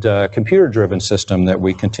sophisticated computer-driven system that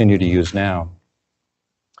we continue to use now.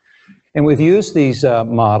 And we've used these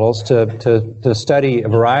models to study a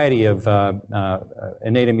variety of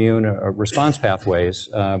innate immune response pathways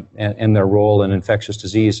and their role in infectious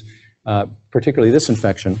disease, particularly this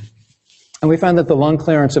infection. And we found that the lung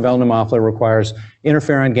clearance of L. pneumophila requires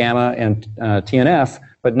interferon gamma and TNF,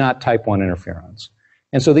 but not type 1 interferons.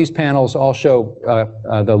 And so these panels all show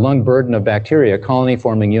the lung burden of bacteria,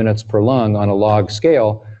 colony-forming units per lung on a log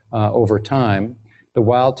scale over time. The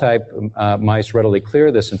wild-type mice readily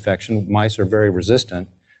clear this infection. Mice are very resistant,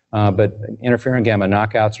 but interferon gamma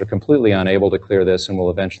knockouts are completely unable to clear this and will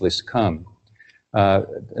eventually succumb.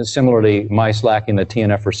 Similarly, mice lacking the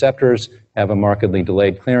TNF receptors have a markedly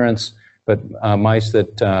delayed clearance, but mice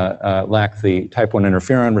that lack the type 1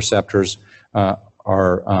 interferon receptors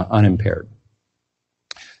are unimpaired.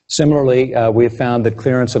 Similarly, we have found that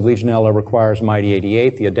clearance of Legionella requires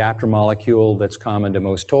MyD88, the adapter molecule that's common to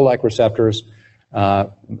most toll-like receptors.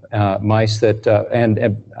 Mice that, and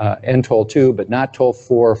TOL2, but not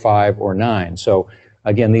TOL4, 5, or 9. So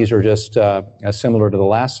again, these are just similar to the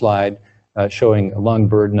last slide, showing lung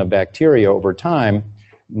burden of bacteria over time.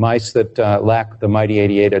 Mice that lack the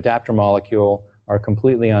MyD88 adapter molecule are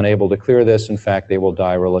completely unable to clear this. In fact, they will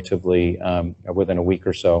die relatively within a week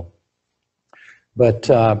or so. But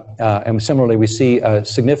and similarly, we see a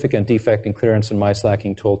significant defect in clearance in mice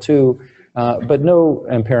lacking TOL2, but no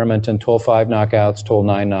impairment in TOL5 knockouts,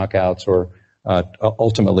 TOL9 knockouts, or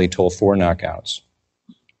ultimately TOL4 knockouts.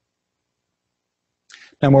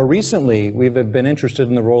 Now, more recently, we've been interested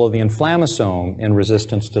in the role of the inflammasome in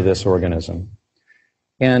resistance to this organism.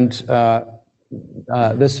 And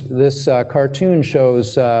this cartoon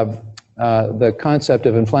shows the concept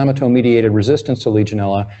of inflammasome-mediated resistance to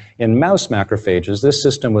Legionella in mouse macrophages. This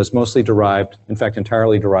system was mostly derived, in fact,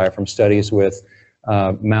 entirely derived from studies with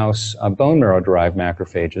mouse bone marrow-derived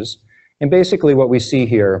macrophages. And basically what we see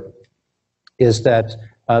here is that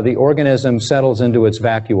the organism settles into its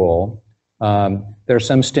vacuole. There's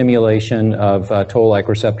some stimulation of toll-like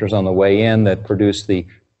receptors on the way in that produce the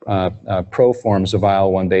proforms of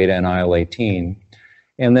IL-1 beta and IL-18.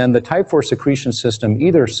 And then the type 4 secretion system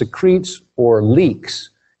either secretes or leaks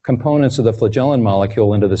components of the flagellin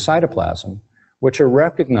molecule into the cytoplasm, which are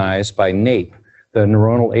recognized by NAPE, the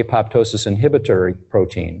neuronal apoptosis inhibitory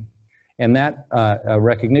protein. And that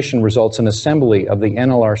recognition results in assembly of the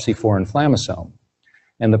NLRC4 inflammasome.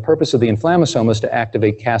 And the purpose of the inflammasome is to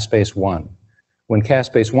activate caspase-1. When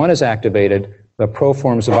caspase-1 is activated, the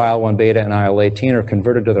proforms of IL-1 beta and IL-18 are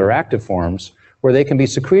converted to their active forms, where they can be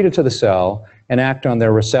secreted to the cell and act on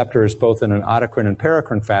their receptors both in an autocrine and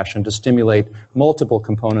paracrine fashion to stimulate multiple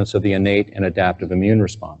components of the innate and adaptive immune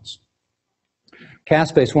response.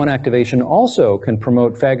 Caspase-1 activation also can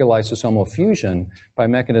promote phagolysosomal fusion by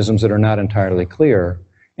mechanisms that are not entirely clear.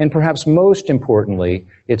 And perhaps most importantly,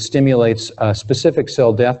 it stimulates a specific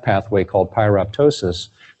cell death pathway called pyroptosis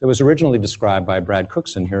that was originally described by Brad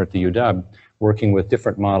Cookson here at the UW, working with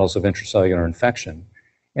different models of intracellular infection.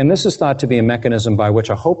 And this is thought to be a mechanism by which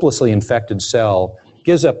a hopelessly infected cell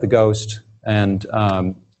gives up the ghost and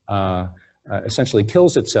essentially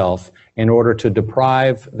kills itself in order to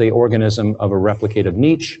deprive the organism of a replicative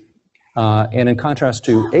niche. And in contrast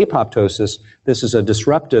to apoptosis, this is a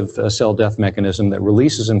disruptive cell death mechanism that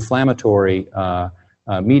releases inflammatory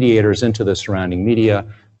mediators into the surrounding media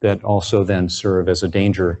that also then serve as a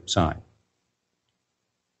danger sign.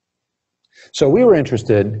 So we were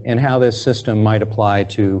interested in how this system might apply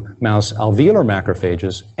to mouse alveolar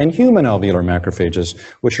macrophages and human alveolar macrophages,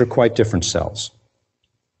 which are quite different cells.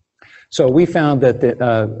 So we found that the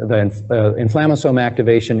inflammasome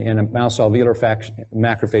activation in a mouse alveolar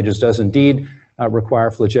macrophages does indeed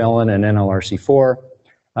require flagellin and NLRC4.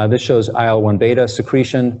 This shows IL-1 beta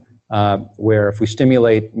secretion, where if we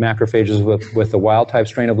stimulate macrophages with the wild-type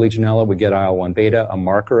strain of Legionella, we get IL-1 beta, a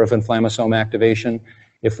marker of inflammasome activation.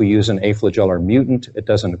 If we use an aflagellar mutant, it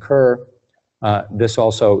doesn't occur.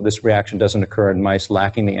 This reaction doesn't occur in mice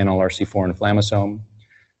lacking the NLRC4 inflammasome.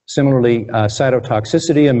 Similarly,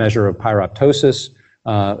 cytotoxicity, a measure of pyroptosis,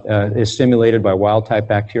 is stimulated by wild-type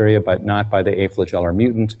bacteria, but not by the aflagellar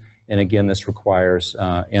mutant. And again, this requires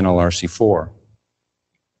NLRC4.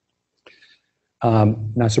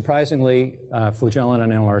 Not surprisingly, flagellin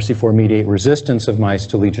and NLRC4 mediate resistance of mice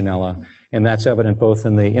to Legionella, and that's evident both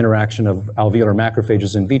in the interaction of alveolar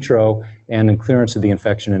macrophages in vitro and in clearance of the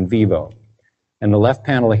infection in vivo. In the left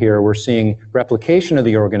panel here, we're seeing replication of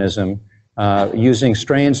the organism using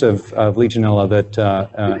strains of Legionella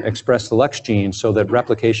that express the LEX gene so that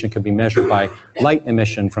replication can be measured by light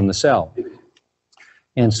emission from the cell.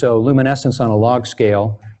 And so luminescence on a log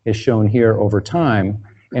scale is shown here over time,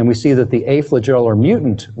 and we see that the aflagellar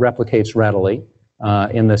mutant replicates readily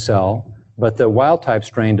in the cell, but the wild-type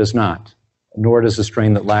strain does not, nor does the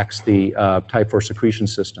strain that lacks the type 4 secretion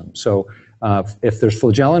system. So if there's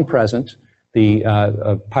flagellin present, the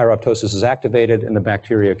pyroptosis is activated and the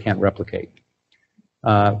bacteria can't replicate.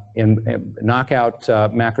 In knockout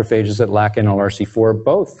macrophages that lack NLRC4,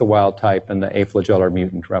 both the wild type and the aflagellar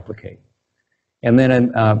mutant replicate. And then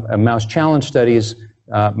in mouse challenge studies,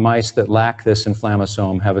 mice that lack this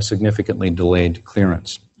inflammasome have a significantly delayed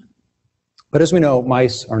clearance. But as we know,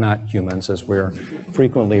 mice are not humans, as we're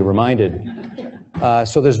frequently reminded.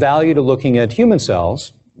 So there's value to looking at human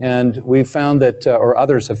cells, and we've found that, or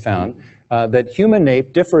others have found, that human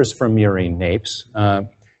NAPE differs from murine NAPEs.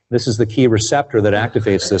 This is the key receptor that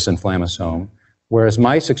activates this inflammasome, whereas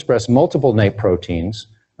mice express multiple NAPE proteins.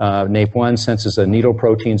 NAPE1 senses the needle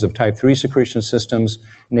proteins of type 3 secretion systems.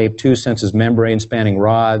 NAPE2 senses membrane-spanning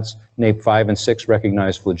rods. NAPE5 and 6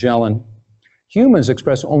 recognize flagellin. Humans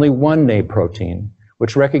express only one NAPE protein,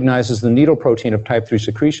 which recognizes the needle protein of type 3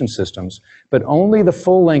 secretion systems, but only the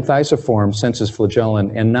full-length isoform senses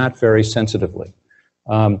flagellin and not very sensitively.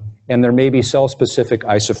 And there may be cell-specific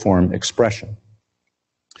isoform expression.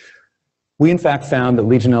 We, in fact, found that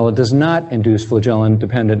Legionella does not induce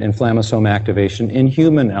flagellin-dependent inflammasome activation in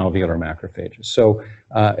human alveolar macrophages. So,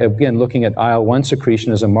 again, looking at IL-1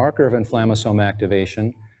 secretion as a marker of inflammasome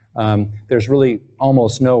activation, there's really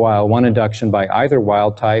almost no IL-1 induction by either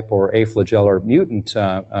wild-type or aflagellar mutant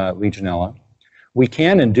Legionella. We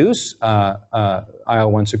can induce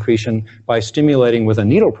IL-1 secretion by stimulating with a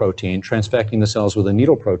needle protein, transfecting the cells with a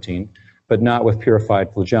needle protein, but not with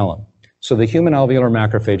purified flagellin. So the human alveolar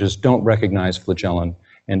macrophages don't recognize flagellin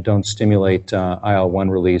and don't stimulate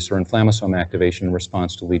IL-1 release or inflammasome activation in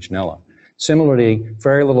response to Legionella. Similarly,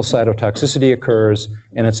 very little cytotoxicity occurs,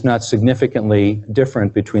 and it's not significantly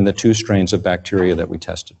different between the two strains of bacteria that we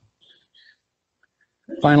tested.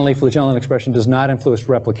 Finally, flagellin expression does not influence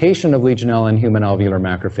replication of Legionella in human alveolar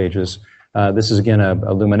macrophages. This is, again,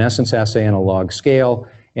 a luminescence assay on a log scale,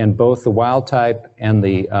 and both the wild type and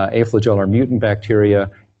the aflagellar mutant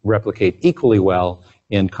bacteria replicate equally well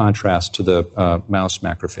in contrast to the mouse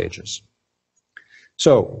macrophages.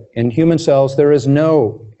 So, in human cells, there is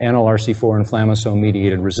no NLRC4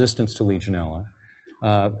 inflammasome-mediated resistance to Legionella.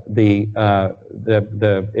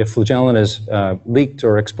 If flagellin is leaked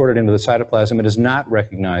or exported into the cytoplasm, it is not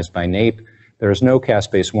recognized by NAPE. There is no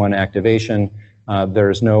caspase-1 activation. There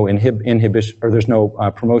is no inhibition, or there's no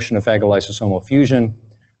promotion of phagolysosomal fusion.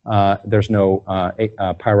 There's no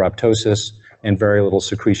pyroptosis, and very little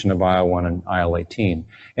secretion of IL-1 and IL-18.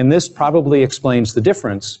 And this probably explains the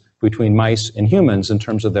difference between mice and humans in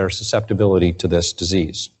terms of their susceptibility to this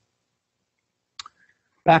disease.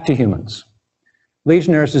 Back to humans.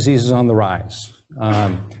 Legionnaires' disease is on the rise.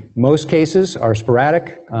 Most cases are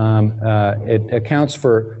sporadic. It accounts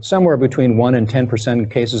for somewhere between 1 and 10%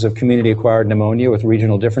 of cases of community-acquired pneumonia with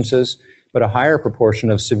regional differences, but a higher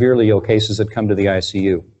proportion of severely ill cases that come to the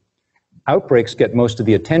ICU. Outbreaks get most of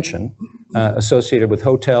the attention associated with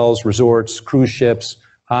hotels, resorts, cruise ships,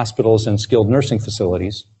 hospitals, and skilled nursing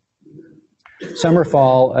facilities. Summer,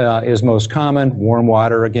 fall is most common. Warm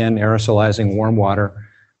water, again, aerosolizing warm water,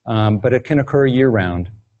 but it can occur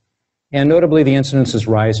year-round. And notably, the incidence is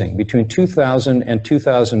rising. Between 2000 and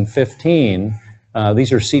 2015,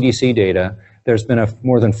 these are CDC data, there's been a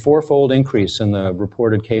more than 4-fold increase in the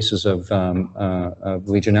reported cases of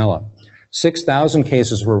Legionella. 6,000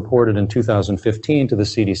 cases were reported in 2015 to the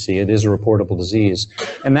CDC. It is a reportable disease.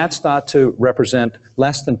 And that's thought to represent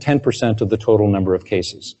less than 10% of the total number of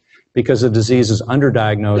cases, because the disease is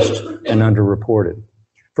underdiagnosed and underreported.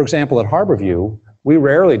 For example, at Harborview, we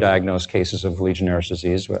rarely diagnose cases of Legionnaires'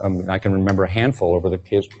 disease. I can remember a handful over the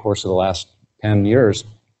course of the last 10 years.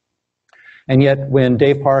 And yet, when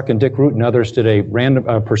Dave Park and Dick Root and others did a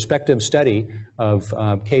random prospective study of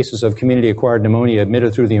cases of community-acquired pneumonia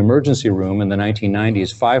admitted through the emergency room in the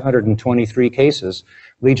 1990s, 523 cases,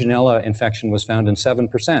 Legionella infection was found in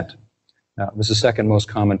 7%. It was the second most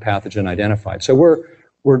common pathogen identified. So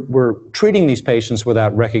we're treating these patients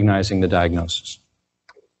without recognizing the diagnosis.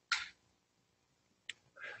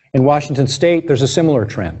 In Washington State, there's a similar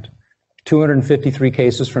trend. 253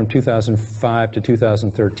 cases from 2005 to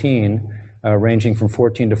 2013, ranging from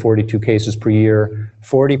 14 to 42 cases per year.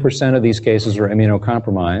 40% of these cases are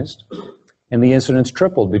immunocompromised, and the incidence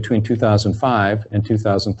tripled between 2005 and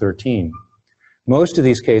 2013. Most of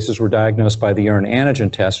these cases were diagnosed by the urine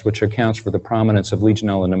antigen test, which accounts for the prominence of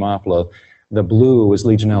Legionella pneumophila. The blue is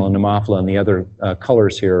Legionella pneumophila, and the other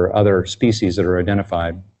colors here are other species that are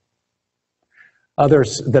identified.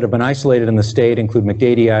 Others that have been isolated in the state include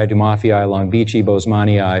McDadii, Dumafii, Longbeachii,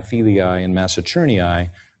 Bosemannii, Felii, and Massachernii.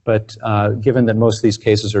 But given that most of these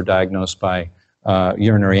cases are diagnosed by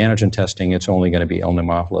urinary antigen testing, it's only going to be L.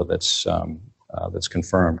 pneumophila that's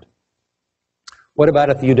confirmed. What about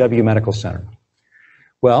at the UW Medical Center?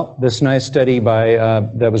 Well, this nice study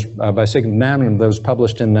that was by Sigmund Mann that was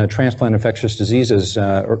published in Transplant Infectious Diseases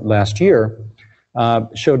last year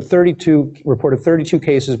reported 32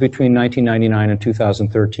 cases between 1999 and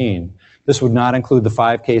 2013. This would not include the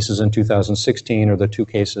 5 cases in 2016 or the 2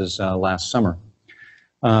 cases last summer.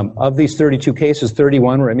 Of these 32 cases,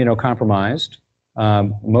 31 were immunocompromised,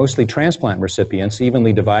 mostly transplant recipients,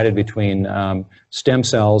 evenly divided between stem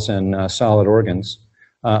cells and solid organs.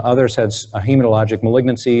 Others had hematologic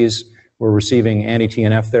malignancies, were receiving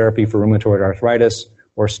anti-TNF therapy for rheumatoid arthritis,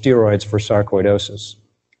 or steroids for sarcoidosis.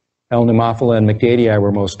 L. pneumophila and McDadii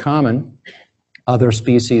were most common. Other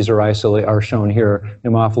species are shown here.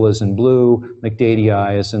 Pneumophila is in blue,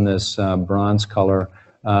 McDadii is in this bronze color.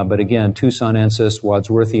 But again, Tucsonensis,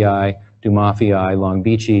 Wadsworthii, Dumafii,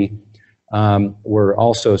 Longbeachii were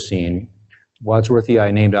also seen.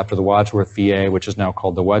 Wadsworthii, named after the Wadsworth VA, which is now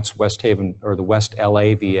called the West Haven or the West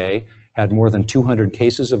LA VA, had more than 200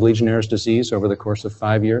 cases of Legionnaires' disease over the course of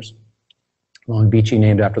 5 years. Longbeachii,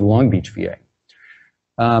 named after the Long Beach VA.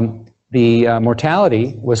 The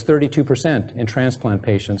mortality was 32% in transplant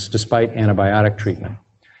patients despite antibiotic treatment.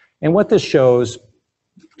 And what this shows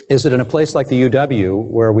is that in a place like the UW,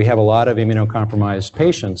 where we have a lot of immunocompromised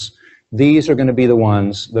patients, these are going to be the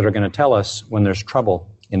ones that are going to tell us when there's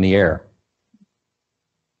trouble in the air.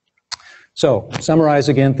 So, summarize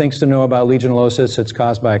again, things to know about Legionellosis. It's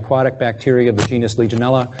caused by aquatic bacteria of the genus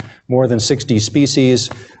Legionella, more than 60 species,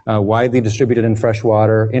 widely distributed in fresh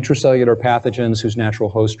water, intracellular pathogens whose natural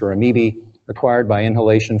host are amoebae, acquired by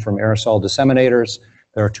inhalation from aerosol disseminators.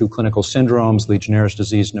 There are 2 clinical syndromes, Legionnaires'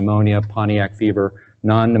 disease pneumonia, Pontiac fever,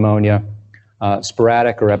 non-pneumonia,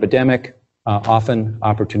 sporadic or epidemic, often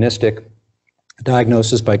opportunistic,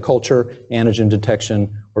 diagnosis by culture, antigen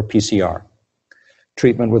detection, or PCR.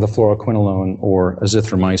 Treatment with a fluoroquinolone or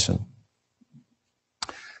azithromycin.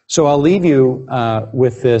 So I'll leave you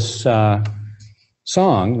with this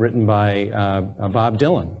song written by Bob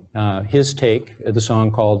Dylan. His take, the song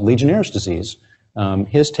called Legionnaires Disease.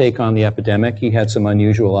 His take on the epidemic. He had some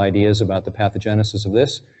unusual ideas about the pathogenesis of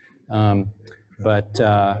this. And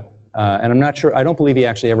I'm not sure, I don't believe he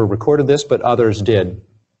actually ever recorded this, but others did.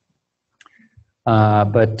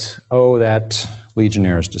 That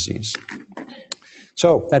Legionnaires Disease.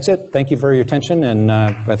 So that's it. Thank you for your attention, and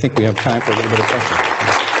I think we have time for a little bit of questions.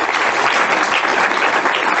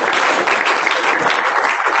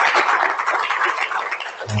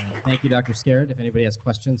 Thank you, Dr. Skerrett. If anybody has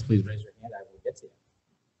questions, please raise your hand. I will get to you.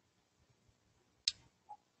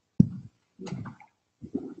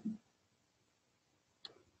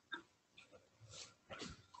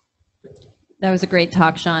 That was a great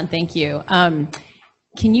talk, Shawn. Thank you.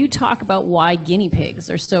 Can you talk about why guinea pigs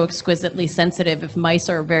are so exquisitely sensitive if mice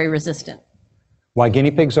are very resistant? Why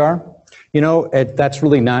guinea pigs are? You know, that's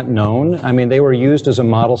really not known. I mean, they were used as a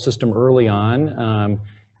model system early on,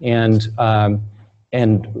 and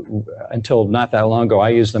until not that long ago, I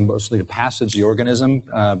used them mostly to passage the organism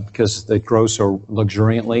because they grow so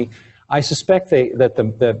luxuriantly. I suspect that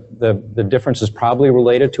the difference is probably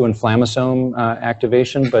related to inflammasome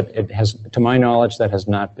activation, but it has, to my knowledge, that has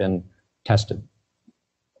not been tested.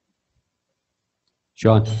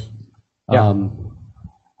 Shawn, yeah.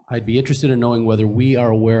 I'd be interested in knowing whether we are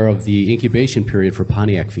aware of the incubation period for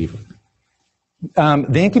Pontiac fever.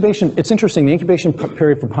 It's interesting, the incubation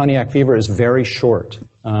period for Pontiac fever is very short.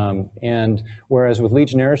 And whereas with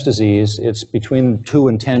Legionnaires disease, it's between 2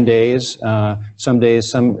 and 10 days, some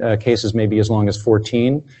cases maybe as long as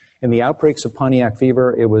 14. In the outbreaks of Pontiac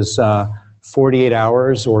fever, it was 48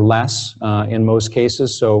 hours or less in most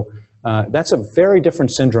cases. So that's a very different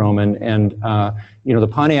syndrome. And you know, the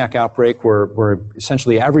Pontiac outbreak where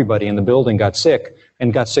essentially everybody in the building got sick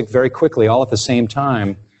and got sick very quickly all at the same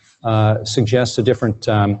time suggests a different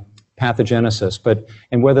pathogenesis.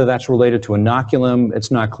 And whether that's related to inoculum,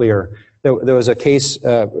 it's not clear. There was a case,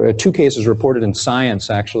 2 cases reported in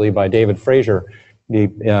Science actually by David Fraser,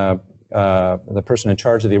 the person in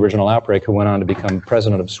charge of the original outbreak who went on to become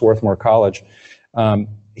president of Swarthmore College.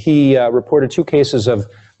 He reported 2 cases of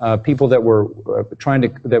people that were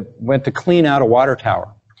that went to clean out a water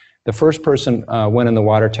tower. The first person went in the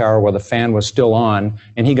water tower while the fan was still on,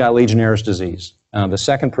 and he got Legionnaires disease. The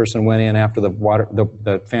second person went in after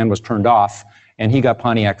the fan was turned off, and he got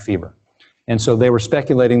Pontiac fever. And so they were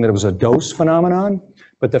speculating that it was a dose phenomenon,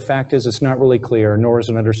 but the fact is it's not really clear, nor is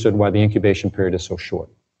it understood why the incubation period is so short.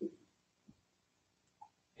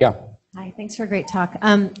 Yeah. Hi, thanks for a great talk.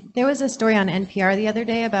 There was a story on NPR the other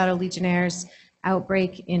day about a Legionnaires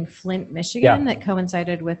outbreak in Flint, Michigan that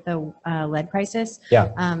coincided with the lead crisis.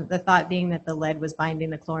 The thought being that the lead was binding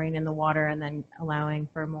the chlorine in the water and then allowing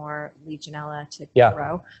for more Legionella to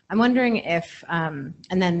grow. I'm wondering if, and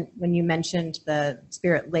then when you mentioned the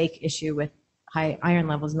Spirit Lake issue with high iron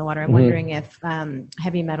levels in the water, I'm wondering if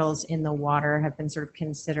heavy metals in the water have been sort of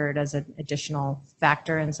considered as an additional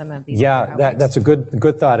factor in some of these. Yeah, that's a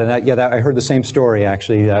good thought. And I heard the same story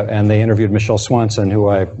actually, and they interviewed Michelle Swanson, who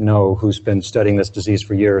I know, who's been studying this disease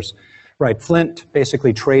for years. Right, Flint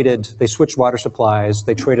basically they switched water supplies,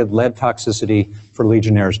 they traded lead toxicity for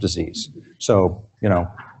Legionnaires disease. So, you know,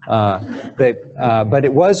 but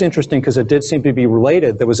it was interesting because it did seem to be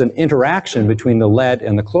related. There was an interaction between the lead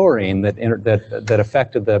and the chlorine that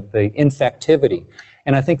affected the infectivity.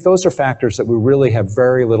 And I think those are factors that we really have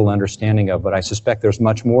very little understanding of, but I suspect there's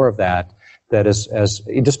much more of that is,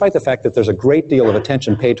 despite the fact that there's a great deal of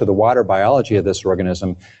attention paid to the water biology of this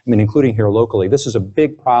organism, I mean, including here locally, this is a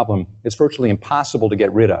big problem. It's virtually impossible to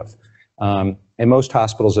get rid of. And most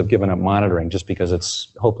hospitals have given up monitoring just because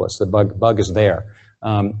it's hopeless. The bug is there.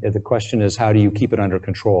 The question is, how do you keep it under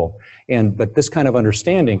control? But this kind of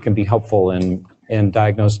understanding can be helpful in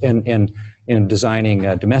designing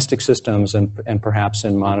domestic systems and perhaps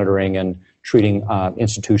in monitoring and treating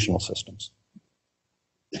institutional systems.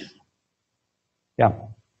 Yeah.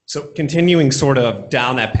 So continuing sort of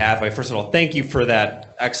down that pathway, first of all, thank you for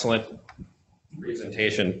that excellent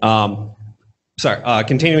presentation.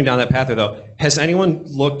 Continuing down that pathway though, has anyone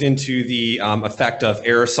looked into the effect of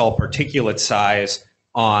aerosol particulate size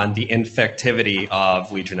on the infectivity of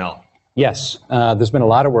Legionella? Yes, there's been a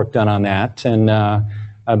lot of work done on that, and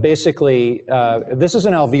basically this is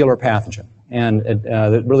an alveolar pathogen, and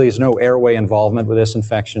there really is no airway involvement with this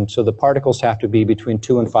infection, so the particles have to be between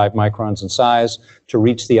 2 and 5 microns in size to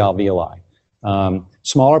reach the alveoli.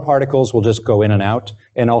 Smaller particles will just go in and out,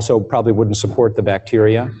 and also probably wouldn't support the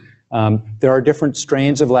bacteria. There are different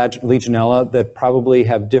strains of Legionella that probably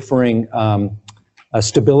have differing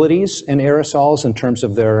stabilities in aerosols in terms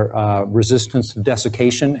of their resistance to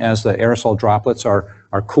desiccation. As the aerosol droplets are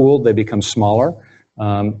cooled, they become smaller.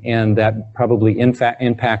 and that probably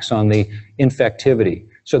impacts on the infectivity.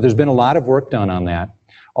 So there's been a lot of work done on that.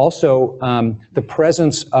 Also, the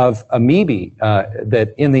presence of amoebae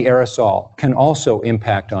that in the aerosol can also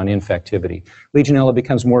impact on infectivity. Legionella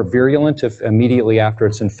becomes more virulent if immediately after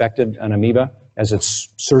it's infected an amoeba as it's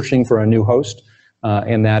searching for a new host,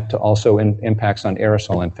 and that also impacts on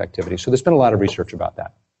aerosol infectivity. So there's been a lot of research about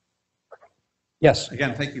that. Yes?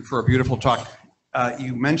 Again, thank you for a beautiful talk.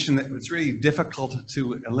 You mentioned that it's really difficult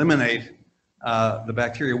to eliminate the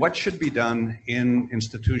bacteria. What should be done in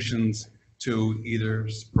institutions to either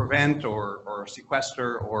prevent or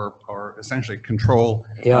sequester or essentially control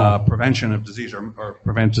prevention of disease or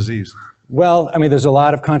prevent disease? Well, I mean, there's a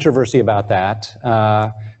lot of controversy about that.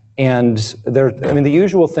 And the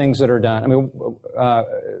usual things that are done, I mean,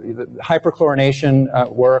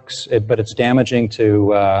 hyperchlorination works, but it's damaging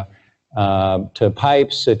to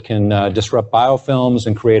pipes. It can disrupt biofilms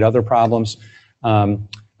and create other problems.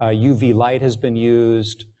 UV light has been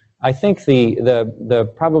used. I think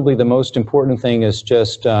the probably the most important thing is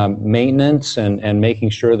just maintenance and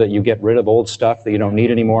making sure that you get rid of old stuff that you don't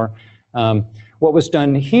need anymore. What was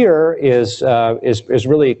done here is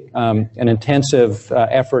really an intensive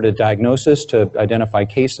effort at diagnosis to identify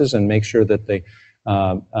cases and make sure that they,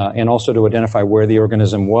 and also to identify where the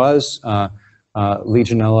organism was.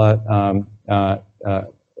 Legionella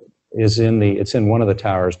it's in one of the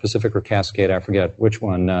towers, Pacific or Cascade, I forget which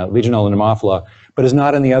one, Legionella pneumophila, but is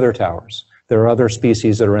not in the other towers. There are other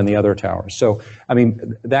species that are in the other towers. So, I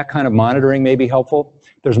mean, that kind of monitoring may be helpful.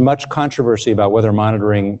 There's much controversy about whether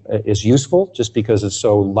monitoring is useful, just because it's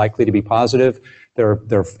so likely to be positive.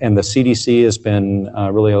 And the CDC has been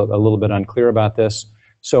really a little bit unclear about this.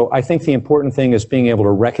 So I think the important thing is being able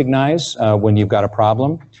to recognize when you've got a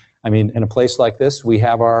problem. I mean, in a place like this, we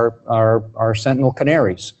have our sentinel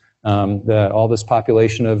canaries, all this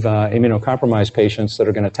population of immunocompromised patients that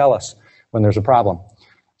are going to tell us when there's a problem.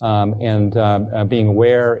 Being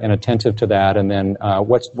aware and attentive to that. And then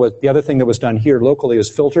the other thing that was done here locally is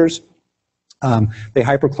filters.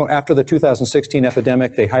 After the 2016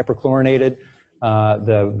 epidemic, they hyperchlorinated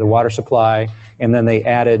the water supply, and then they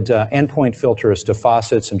added endpoint filters to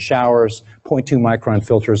faucets and showers, 0.2 micron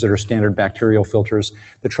filters that are standard bacterial filters.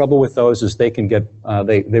 The trouble with those is they can get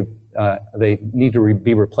they need to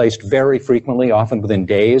be replaced very frequently, often within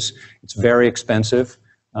days. It's very expensive.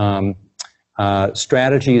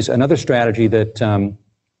 Strategies. Another strategy that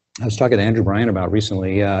I was talking to Andrew Bryan about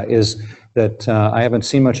recently is that I haven't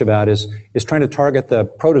seen much about is trying to target the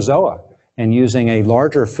protozoa and using a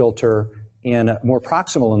larger filter more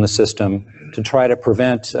proximal in the system to try to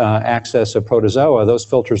prevent access of protozoa. Those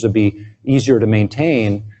filters would be easier to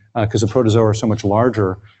maintain because the protozoa are so much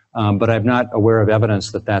larger, but I'm not aware of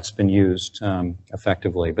evidence that that's been used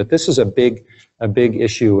effectively. But this is a big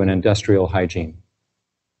issue in industrial hygiene.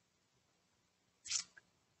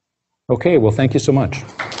 Okay, well, thank you so much.